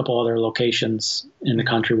maybe a couple other locations in the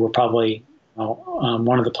country, we're probably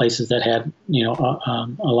one of the places that had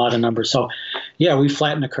a lot of numbers. So yeah, we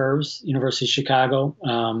flattened the curves. University of Chicago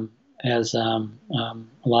has a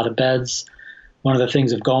lot of beds. One of the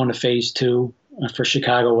things of going to phase two for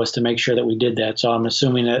Chicago was to make sure that we did that. So I'm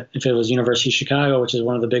assuming that if it was University of Chicago, which is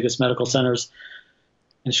one of the biggest medical centers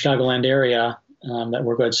in the Chicagoland area, that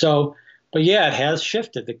we're good. So, but yeah, it has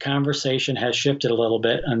shifted. The conversation has shifted a little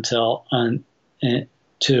bit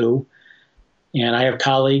to, and I have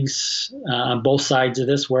colleagues on both sides of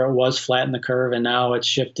this where it was flatten the curve, and now it's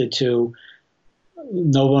shifted to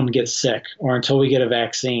no one gets sick or until we get a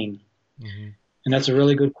vaccine. Mm-hmm. And that's a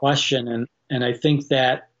really good question. And I think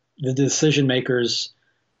that the decision makers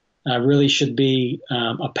really should be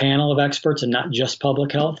a panel of experts and not just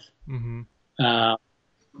public health. Mm-hmm. Uh,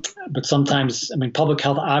 but sometimes, I mean, public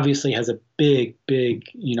health obviously has a big, big,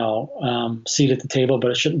 seat at the table,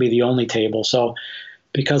 but it shouldn't be the only table. So,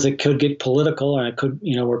 because it could get political, and it could,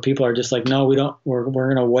 where people are just like, no, we don't, we're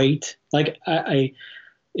going to wait. Like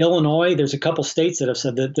Illinois, there's a couple states that have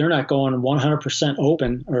said that they're not going 100%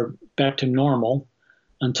 open or back to normal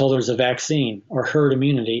until there's a vaccine or herd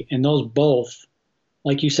immunity. And those both,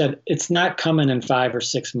 like you said, it's not coming in 5 or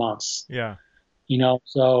 6 months. Yeah.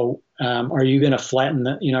 So are you going to flatten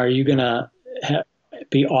are you going to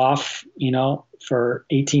be off, for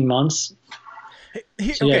 18 months? So,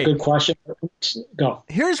 yeah, Okay. good question. Go.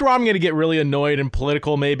 Here's where I'm going to get really annoyed and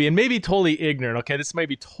political, maybe, and maybe totally ignorant. Okay, this may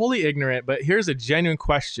be totally ignorant, but here's a genuine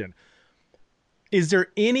question. Is there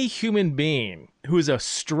any human being who is a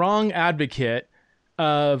strong advocate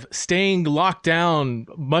of staying locked down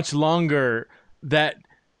much longer that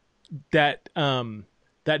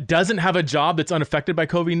doesn't have a job that's unaffected by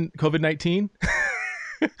COVID-19?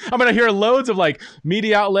 I'm going to hear loads of like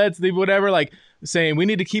media outlets, whatever, like saying we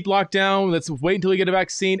need to keep locked down. Let's wait until we get a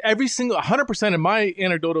vaccine. Every single 100% of my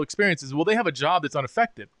anecdotal experiences, well, they have a job that's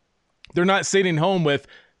unaffected. They're not sitting home with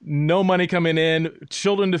no money coming in,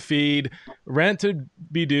 children to feed, rent to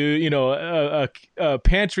be due, a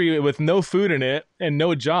pantry with no food in it and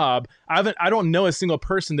no job. I don't know a single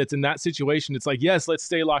person that's in that situation. It's like, yes, let's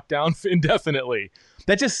stay locked down indefinitely.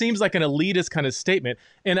 That just seems like an elitist kind of statement.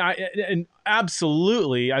 And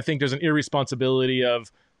absolutely, I think there's an irresponsibility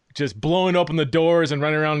of just blowing open the doors and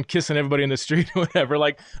running around kissing everybody in the street or whatever.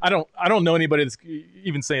 Like, I don't know anybody that's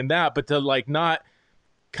even saying that, but to like not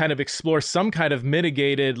kind of explore some kind of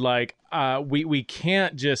mitigated, like, we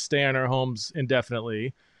can't just stay in our homes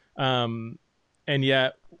indefinitely. And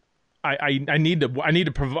yet I need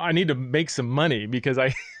to make some money because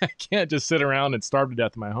I can't just sit around and starve to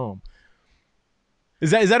death in my home. Is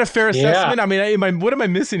that a fair assessment? I mean, what am I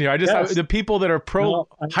missing here? The people that are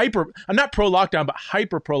I'm not pro lockdown, but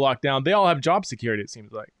hyper pro lockdown, they all have job security, it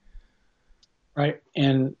seems like. Right.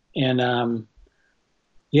 And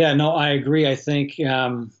yeah, no, I agree. I think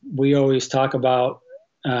we always talk about,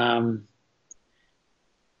 in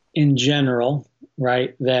general,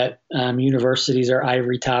 right, that universities are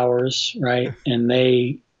ivory towers, right, and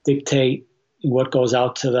they dictate what goes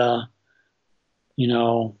out to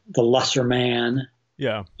the lesser man.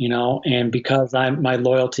 Yeah. And because my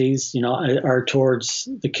loyalties, are towards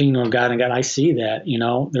the kingdom of God and God, I see that,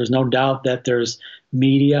 there's no doubt that there's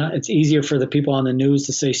media. It's easier for the people on the news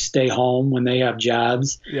to say stay home when they have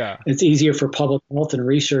jobs. Yeah. It's easier for public health and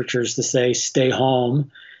researchers to say stay home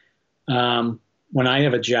when I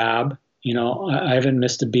have a job. I haven't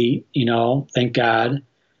missed a beat, thank God.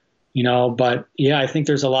 But yeah, I think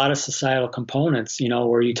there's a lot of societal components,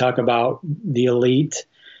 where you talk about the elite,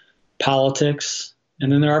 politics,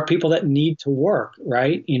 and then there are people that need to work,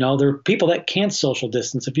 right? There are people that can't social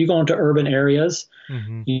distance. If you go into urban areas,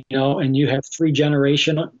 and you have three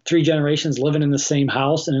generations living in the same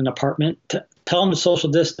house in an apartment, tell them to social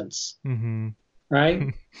distance,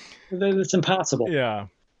 right? It's impossible. Yeah.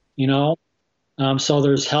 So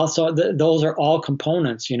there's health. So those are all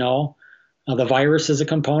components, the virus is a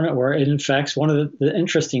component where it infects. One of the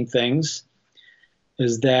interesting things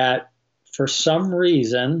is that for some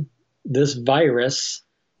reason, this virus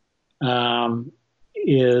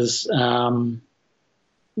is,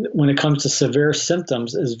 when it comes to severe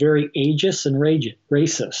symptoms, is very ageist and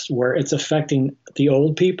racist, where it's affecting the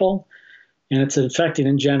old people and it's affecting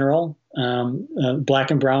in general Black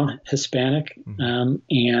and brown, Hispanic,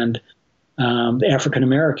 and the African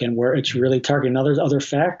American, where it's really targeting other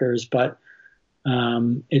factors, but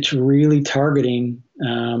it's really targeting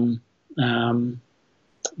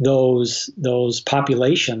those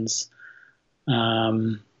populations.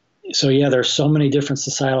 So yeah, there's so many different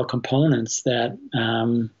societal components that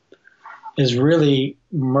is really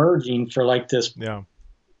merging for like this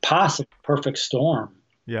possible perfect storm.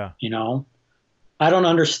 Yeah. I don't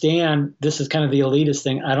understand. This is kind of the elitist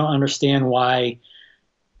thing. I don't understand why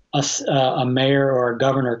a mayor or a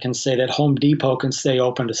governor can say that Home Depot can stay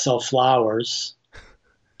open to sell flowers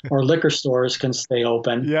or liquor stores can stay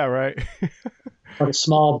open. Yeah, right. But a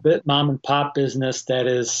small mom and pop business that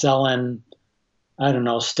is selling, I don't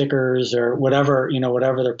know, stickers or whatever,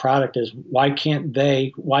 whatever their product is. Why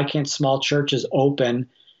can't small churches open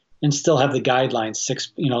and still have the guidelines,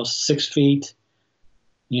 6 feet,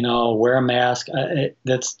 wear a mask?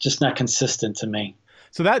 That's just not consistent to me.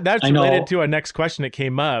 So that's related to our next question that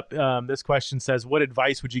came up. This question says, what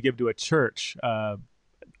advice would you give to a church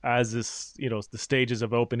as this, the stages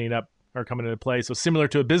of opening up are coming into play? So similar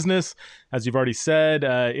to a business, as you've already said,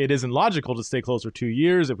 it isn't logical to stay closed for 2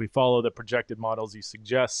 years if we follow the projected models you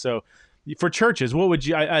suggest. So for churches, what would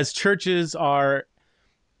you, as churches are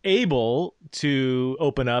able to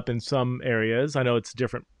open up in some areas, I know it's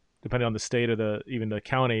different depending on the state or even the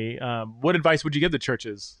county, what advice would you give the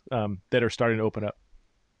churches that are starting to open up?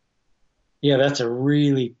 Yeah, that's a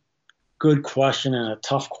really good question and a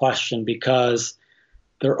tough question because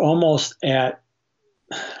they're almost at,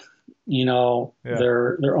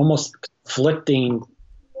 they're almost conflicting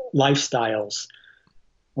lifestyles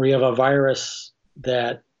where you have a virus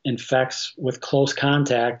that infects with close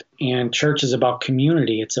contact, and church is about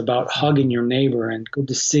community. It's about hugging your neighbor and good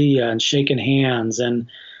to see you and shaking hands and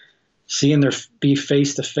seeing be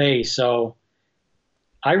face to face. So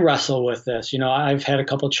I wrestle with this. I've had a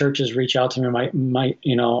couple of churches reach out to me,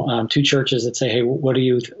 two churches that say, hey, what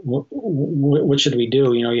should we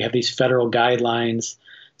do? You have these federal guidelines,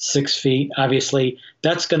 6 feet. Obviously,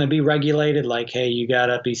 that's going to be regulated. Like, hey, you got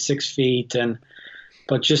to be 6 feet.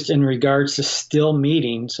 But just in regards to still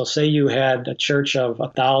meeting, so say you had a church of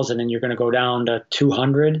 1,000 and you're going to go down to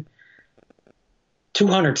 200.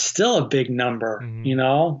 200 is still a big number,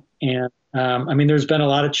 And there's been a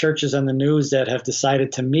lot of churches on the news that have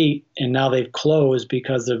decided to meet and now they've closed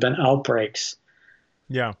because there have been outbreaks.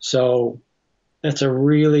 Yeah. So that's a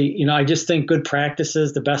really, I just think good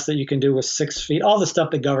practices, the best that you can do is 6 feet, all the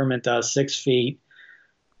stuff the government does, 6 feet,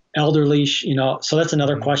 elderly, so that's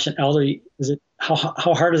another question. Elderly,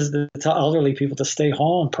 how hard is it to tell elderly people to stay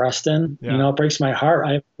home, Preston? Yeah. It breaks my heart.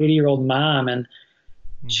 I have an 80-year-old mom and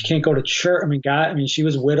She can't go to church. I mean, God, I mean, she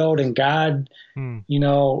was widowed, and God, Mm.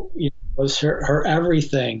 was her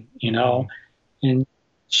everything, Mm. and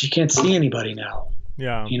she can't see anybody now,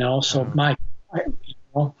 Yeah. so you know,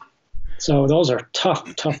 so those are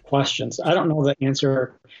tough questions. I don't know the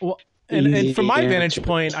Well, and from easy my vantage answer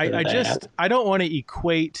point, to I that. just I don't want to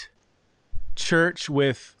equate church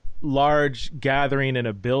with large gathering in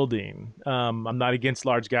a building. I'm not against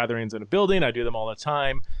large gatherings in a building. I do them all the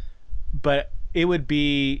time, but it would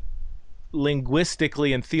be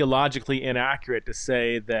linguistically and theologically inaccurate to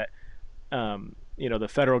say that the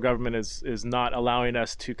federal government is not allowing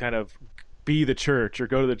us to kind of be the church or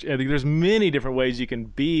go to the. I think there's many different ways you can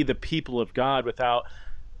be the people of God without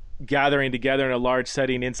gathering together in a large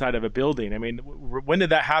setting inside of a building. I mean, when did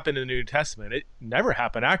that happen in the New Testament? It never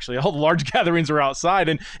happened, actually. All the large gatherings were outside,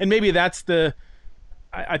 and maybe that's the.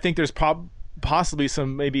 I think there's possibly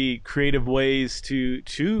some maybe creative ways to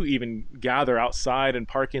even gather outside in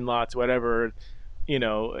parking lots, whatever.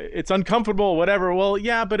 It's uncomfortable, whatever. Well,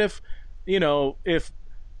 yeah, but if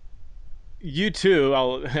U2,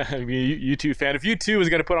 I'll be a U2 fan. If U2 was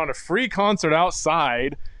going to put on a free concert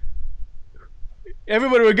outside,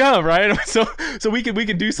 everybody would come, right? So we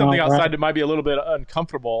can do something No, right? outside that might be a little bit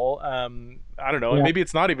uncomfortable. I don't know, and Yeah, maybe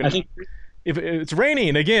it's not I even. think. If it's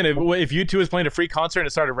raining again, if U2 is playing a free concert and it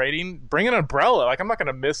started raining, bring an umbrella. Like, I'm not going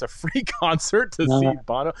to miss a free concert to see No,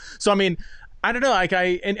 Bono. So I mean, I don't know. Like,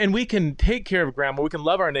 and we can take care of grandma. We can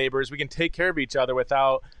love our neighbors. We can take care of each other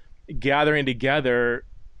without gathering together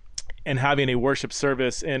and having a worship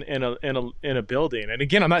service in a building. And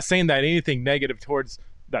again, I'm not saying that anything negative towards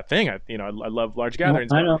that thing. I love large no,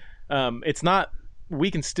 gatherings, I but know. it's not. We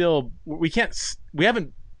can still. We can't. We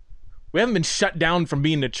haven't been shut down from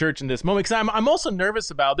being a church in this moment. Because I'm also nervous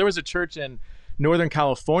about. There was a church in Northern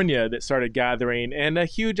California that started gathering, and a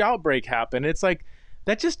huge outbreak happened. It's like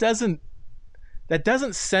that just doesn't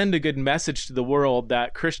send a good message to the world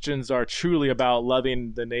that Christians are truly about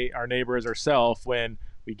loving our neighbors ourselves when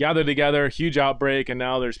we gather together, huge outbreak, and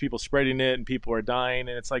now there's people spreading it and people are dying,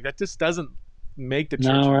 and it's like that just doesn't make the church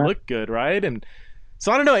No, right? look good, right? And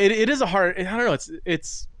so I don't know. It is a hard. I don't know.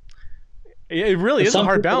 It really But is a some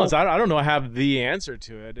hard people balance. don't. I don't know. I have the answer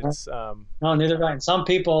to it. It's No, neither do I. And some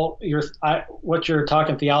people, what you're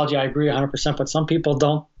talking theology, I agree 100%. But some people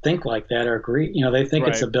don't think like that or agree. They think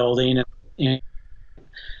it's right. a building, and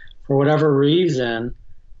for whatever reason,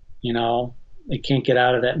 they can't get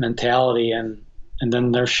out of that mentality, and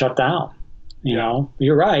then they're shut down. Yeah.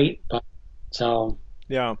 You're right, but so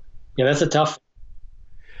Yeah. yeah, that's a tough.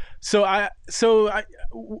 So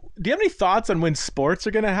do you have any thoughts on when sports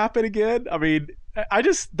are going to happen again? I mean, I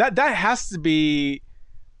just that has to be.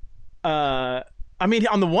 I mean,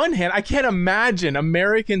 on the one hand, I can't imagine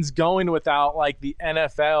Americans going without like the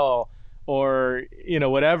NFL or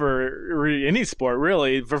whatever, or any sport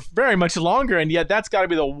really, for very much longer, and yet that's got to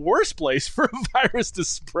be the worst place for a virus to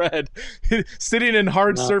spread. Sitting in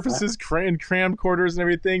hard No, surfaces, in crammed quarters, and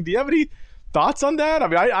everything. Do you have any thoughts on that? I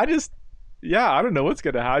mean, I just, yeah, I don't know what's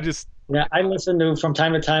gonna happen. yeah, from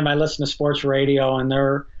time to time. I listen to sports radio, and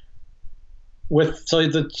they're so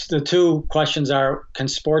the two questions are: can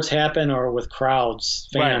sports happen or with crowds,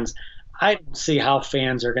 Right. fans? I don't see how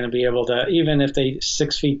fans are going to be able to, even if they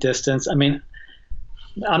 6 feet distance. I mean,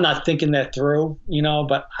 I'm not thinking that through,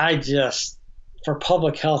 but for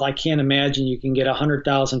public health, I can't imagine you can get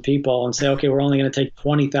 100,000 people and say, okay, we're only going to take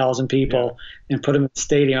 20,000 Yeah. people and put them in the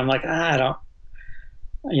stadium. I'm like, I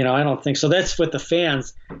don't think so. That's with the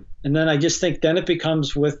fans. And then I just think then it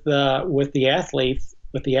becomes with the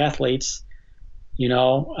athletes, you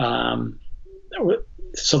know, um,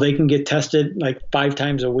 so they can get tested like 5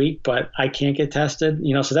 times a week, but I can't get tested,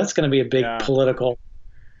 so that's going to be a big Yeah. political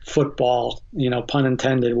football, pun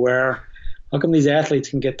intended, where how come these athletes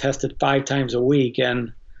can get tested 5 times a week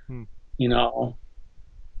and, Hmm. you know,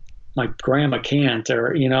 my grandma can't,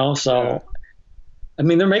 or, Yeah. so, I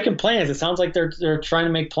mean, they're making plans. It sounds like they're trying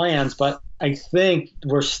to make plans, but I think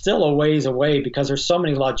we're still a ways away because there's so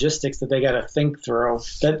many logistics that they got to think through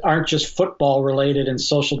that aren't just football related and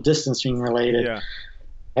social distancing related. Yeah.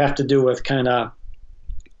 Have to do with kind of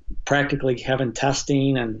practically having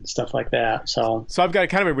testing and stuff like that. So I've got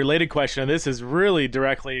kind of a related question, and this is really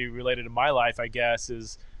directly related to my life, I guess,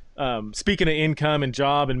 is speaking of income and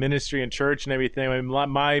job and ministry and church and everything. I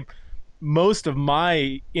mean, most of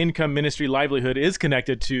my income, ministry, livelihood is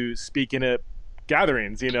connected to speaking at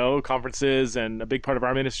gatherings, conferences, and a big part of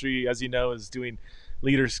our ministry, as you know, is doing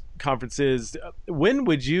leaders conferences. When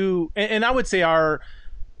would you, and I would say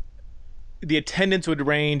the attendance would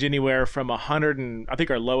range anywhere from 100, and I think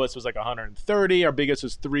our lowest was like 130. Our biggest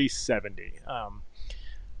was 370.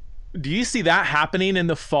 Do you see that happening in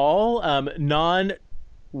the fall?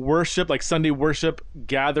 worship, like Sunday worship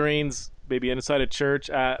gatherings, maybe inside a church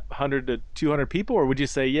at 100 to 200 people? Or would you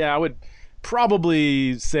say, yeah, I would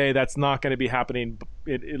probably say that's not going to be happening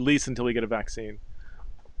at least until we get a vaccine?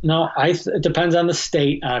 No, it depends on the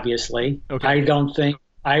state, obviously. Okay. I don't think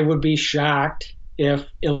I would be shocked if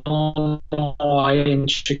Illinois and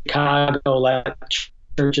Chicago let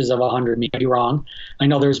churches of 100 meet. I'd be wrong. I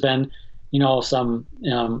know there's been, some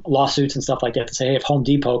lawsuits and stuff like that to say, hey, if Home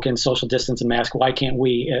Depot can social distance and mask, why can't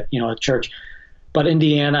we, at church? But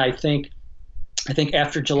Indiana, I think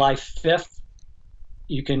after July 5th,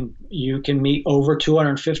 you can meet over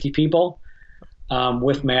 250 people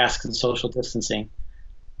with masks and social distancing.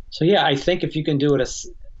 So yeah, I think if you can do it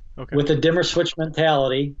with a dimmer switch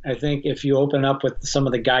mentality, I think if you open up with some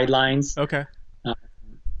of the guidelines,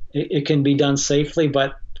 it can be done safely.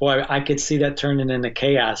 But boy, I could see that turning into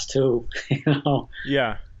chaos too.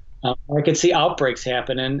 Yeah. I could see outbreaks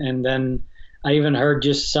happen, and then I even heard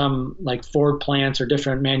just some like Ford plants or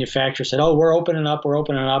different manufacturers said, "Oh, we're opening up,"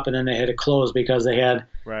 and then they had to close because they had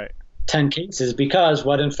 10 cases, because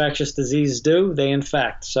what infectious diseases do, they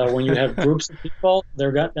infect. So when you have groups of people,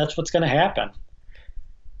 that's what's going to happen.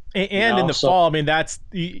 And in the fall, I mean,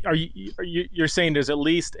 you're saying there's at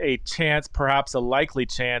least a chance, perhaps a likely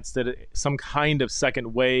chance, that some kind of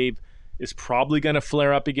second wave is probably going to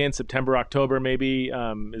flare up again, September, October, maybe.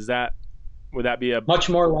 Would that be much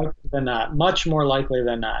more likely than not? Much more likely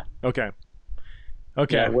than not. Okay.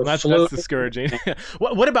 Yeah, well, that's discouraging.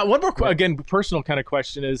 What about one more, again, personal kind of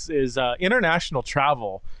question is international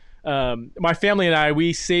travel. My family and I,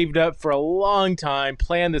 we saved up for a long time,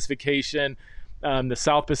 planned this vacation, the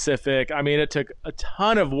South Pacific. I mean, it took a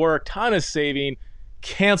ton of work, ton of saving,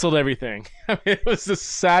 canceled everything. I mean, it was the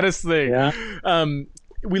saddest thing. Yeah.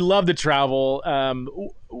 We love to travel.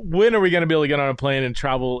 When are we going to be able to get on a plane and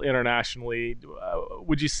travel internationally?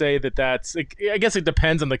 Would you say that's, I guess it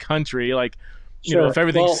depends on the country. Like, if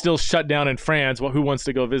everything's still shut down in France, who wants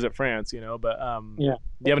to go visit France, But do you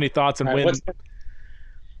have any thoughts on when?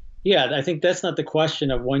 Yeah, I think that's not the question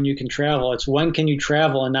of when you can travel. It's when can you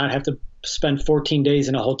travel and not have to spend 14 days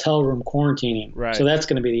in a hotel room quarantining. Right. So that's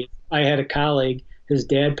going to be I had a colleague, his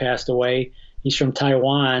dad passed away. He's from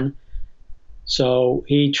Taiwan. So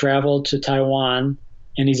he traveled to Taiwan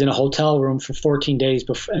and he's in a hotel room for 14 days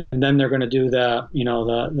before, and then they're going to do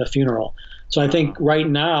the funeral. So I think right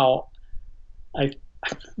now,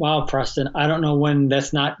 wow, Preston, I don't know when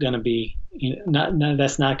that's not going to be,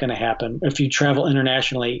 that's not going to happen. If you travel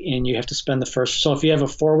internationally and you have to spend so if you have a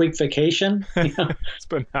 4-week vacation,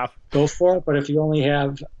 go for it. But if you only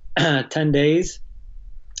have 10 days,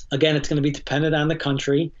 again, it's going to be dependent on the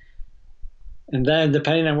country. And then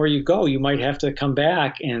depending on where you go, you might have to come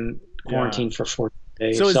back and quarantine for 14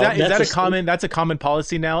 days. So that's a common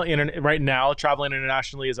policy now? Right now, traveling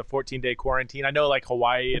internationally is a 14-day quarantine. I know like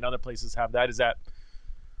Hawaii and other places have that. Is that?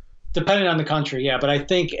 Depending on the country, yeah. But I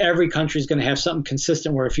think every country is going to have something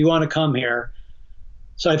consistent where if you want to come here.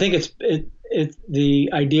 So I think the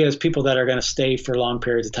idea is people that are going to stay for long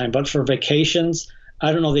periods of time. But for vacations,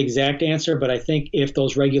 I don't know the exact answer, but I think if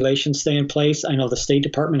those regulations stay in place, I know the State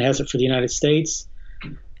Department has it for the United States,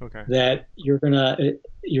 that you're gonna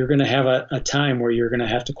have a time where you're gonna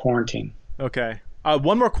have to quarantine. Okay.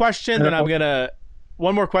 One more question, and I'm gonna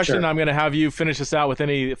have you finish us out with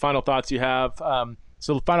any final thoughts you have.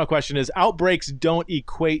 So the final question is: outbreaks don't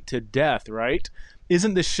equate to death, right?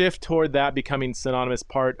 Isn't the shift toward that becoming synonymous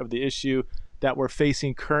part of the issue that we're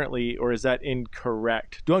facing currently, or is that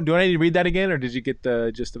incorrect? Do I need to read that again, or did you get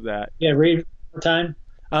the gist of that? Yeah, read one more time.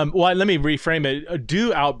 Well, let me reframe it.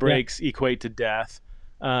 Do outbreaks equate to death?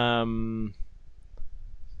 Isn't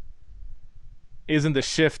the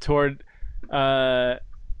shift toward...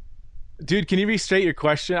 dude, can you restate your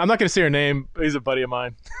question? I'm not going to say her name. He's a buddy of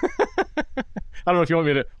mine. I don't know if you want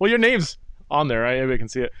me to... Well, your name's on there, right? Everybody can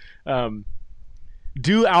see it.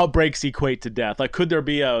 Do outbreaks equate to death? Like, could there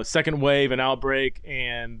be a second wave, an outbreak,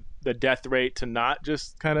 and the death rate to not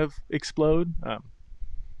just kind of explode?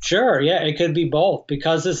 Sure, yeah, it could be both.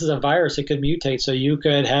 Because this is a virus, it could mutate. So you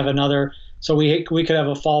could have another. So we could have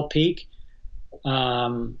a fall peak,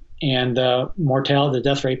 and mortality, the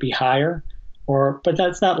death rate be higher, but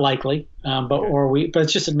that's not likely. But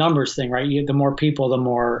it's just a numbers thing, right? The more people, the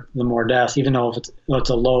more deaths, even though it's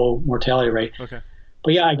a low mortality rate. Okay.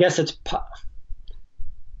 But yeah, I guess it's.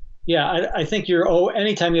 Yeah, I think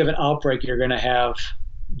anytime you have an outbreak, you're going to have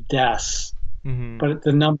deaths, but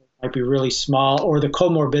the number might be really small, or the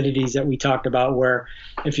comorbidities that we talked about, where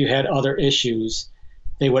if you had other issues,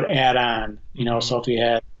 they would add on. So if you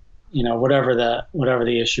had, whatever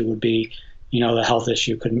the issue would be, the health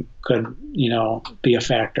issue could be a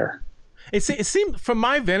factor. It seemed from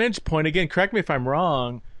my vantage point, again, correct me if I'm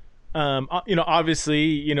wrong.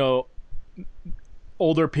 Obviously,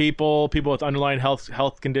 older people with underlying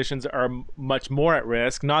health conditions are much more at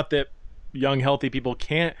risk. Not that young, healthy people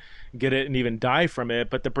can't get it and even die from it,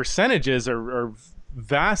 but the percentages are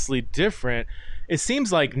vastly different. It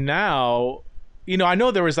seems like now, I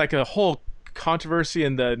know there was like a whole controversy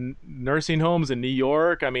in the nursing homes in New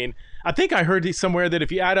York. I mean, I think I heard somewhere that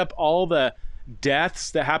if you add up all the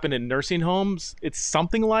deaths that happen in nursing homes, it's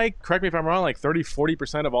something like, correct me if I'm wrong, like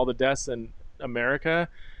 30-40% of all the deaths in America,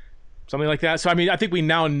 something like that. So I mean, I think we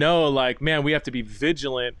now know, like, man, we have to be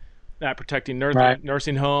vigilant at protecting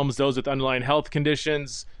nursing homes, those with underlying health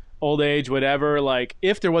conditions, old age, whatever. Like,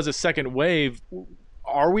 if there was a second wave,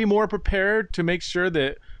 are we more prepared to make sure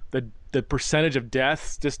that the percentage of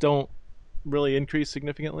deaths just don't really increase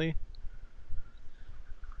significantly?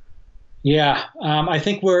 Yeah, I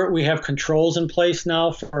think we have controls in place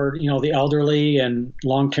now for the elderly and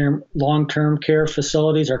long term care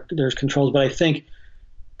facilities. There's controls, but I think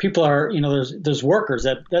people are there's workers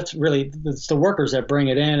that's the workers that bring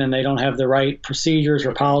it in, and they don't have the right procedures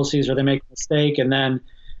or policies, or they make a mistake, and then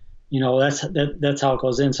that's how it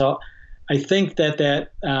goes in. So I think that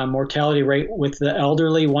mortality rate with the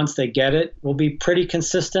elderly, once they get it, will be pretty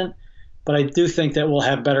consistent. But I do think that we'll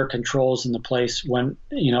have better controls in the place when,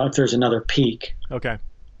 if there's another peak. Okay.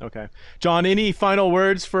 John, any final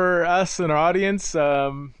words for us and our audience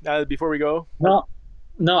before we go?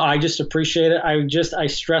 No, I just appreciate it. I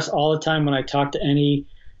stress all the time when I talk to any,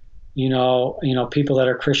 people that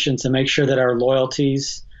are Christians, to make sure that our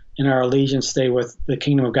loyalties and our allegiance stay with the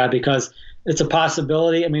kingdom of God, because it's a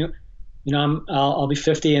possibility. I mean, I'll be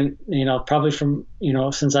 50, and probably from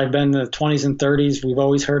since I've been in the 20s and 30s, we've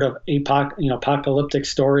always heard of apocalyptic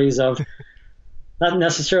stories of not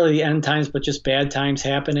necessarily the end times, but just bad times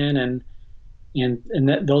happening, and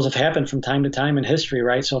those have happened from time to time in history,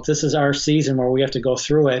 right? So if this is our season where we have to go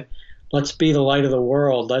through it, let's be the light of the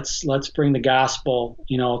world. Let's bring the gospel,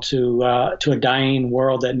 to a dying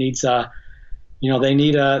world that needs they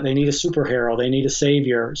need a superhero. They need a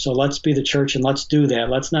savior. So let's be the church, and let's do that.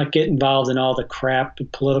 Let's not get involved in all the crap,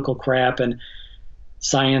 political crap, and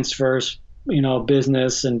science versus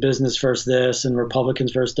business, and business versus this, and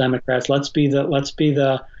Republicans versus Democrats. Let's be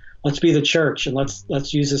the church, and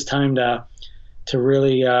let's use this time to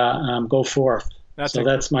really go forth.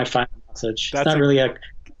 That's my final message.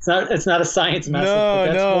 It's not a science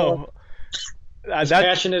message. No. As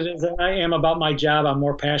passionate as I am about my job, I'm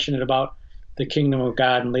more passionate about the kingdom of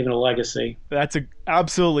God and leaving a legacy. That's an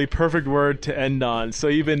absolutely perfect word to end on. So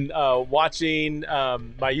you've been watching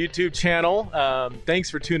my YouTube channel. Thanks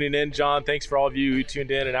for tuning in, John. Thanks for all of you who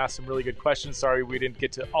tuned in and asked some really good questions. Sorry we didn't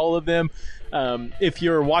get to all of them. If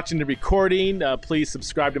you're watching the recording, please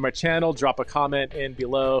subscribe to my channel. Drop a comment in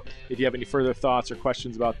below if you have any further thoughts or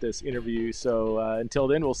questions about this interview. So until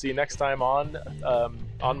then, we'll see you next time on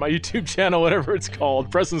my YouTube channel, whatever it's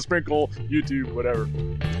called. Press and Sprinkle, YouTube, whatever.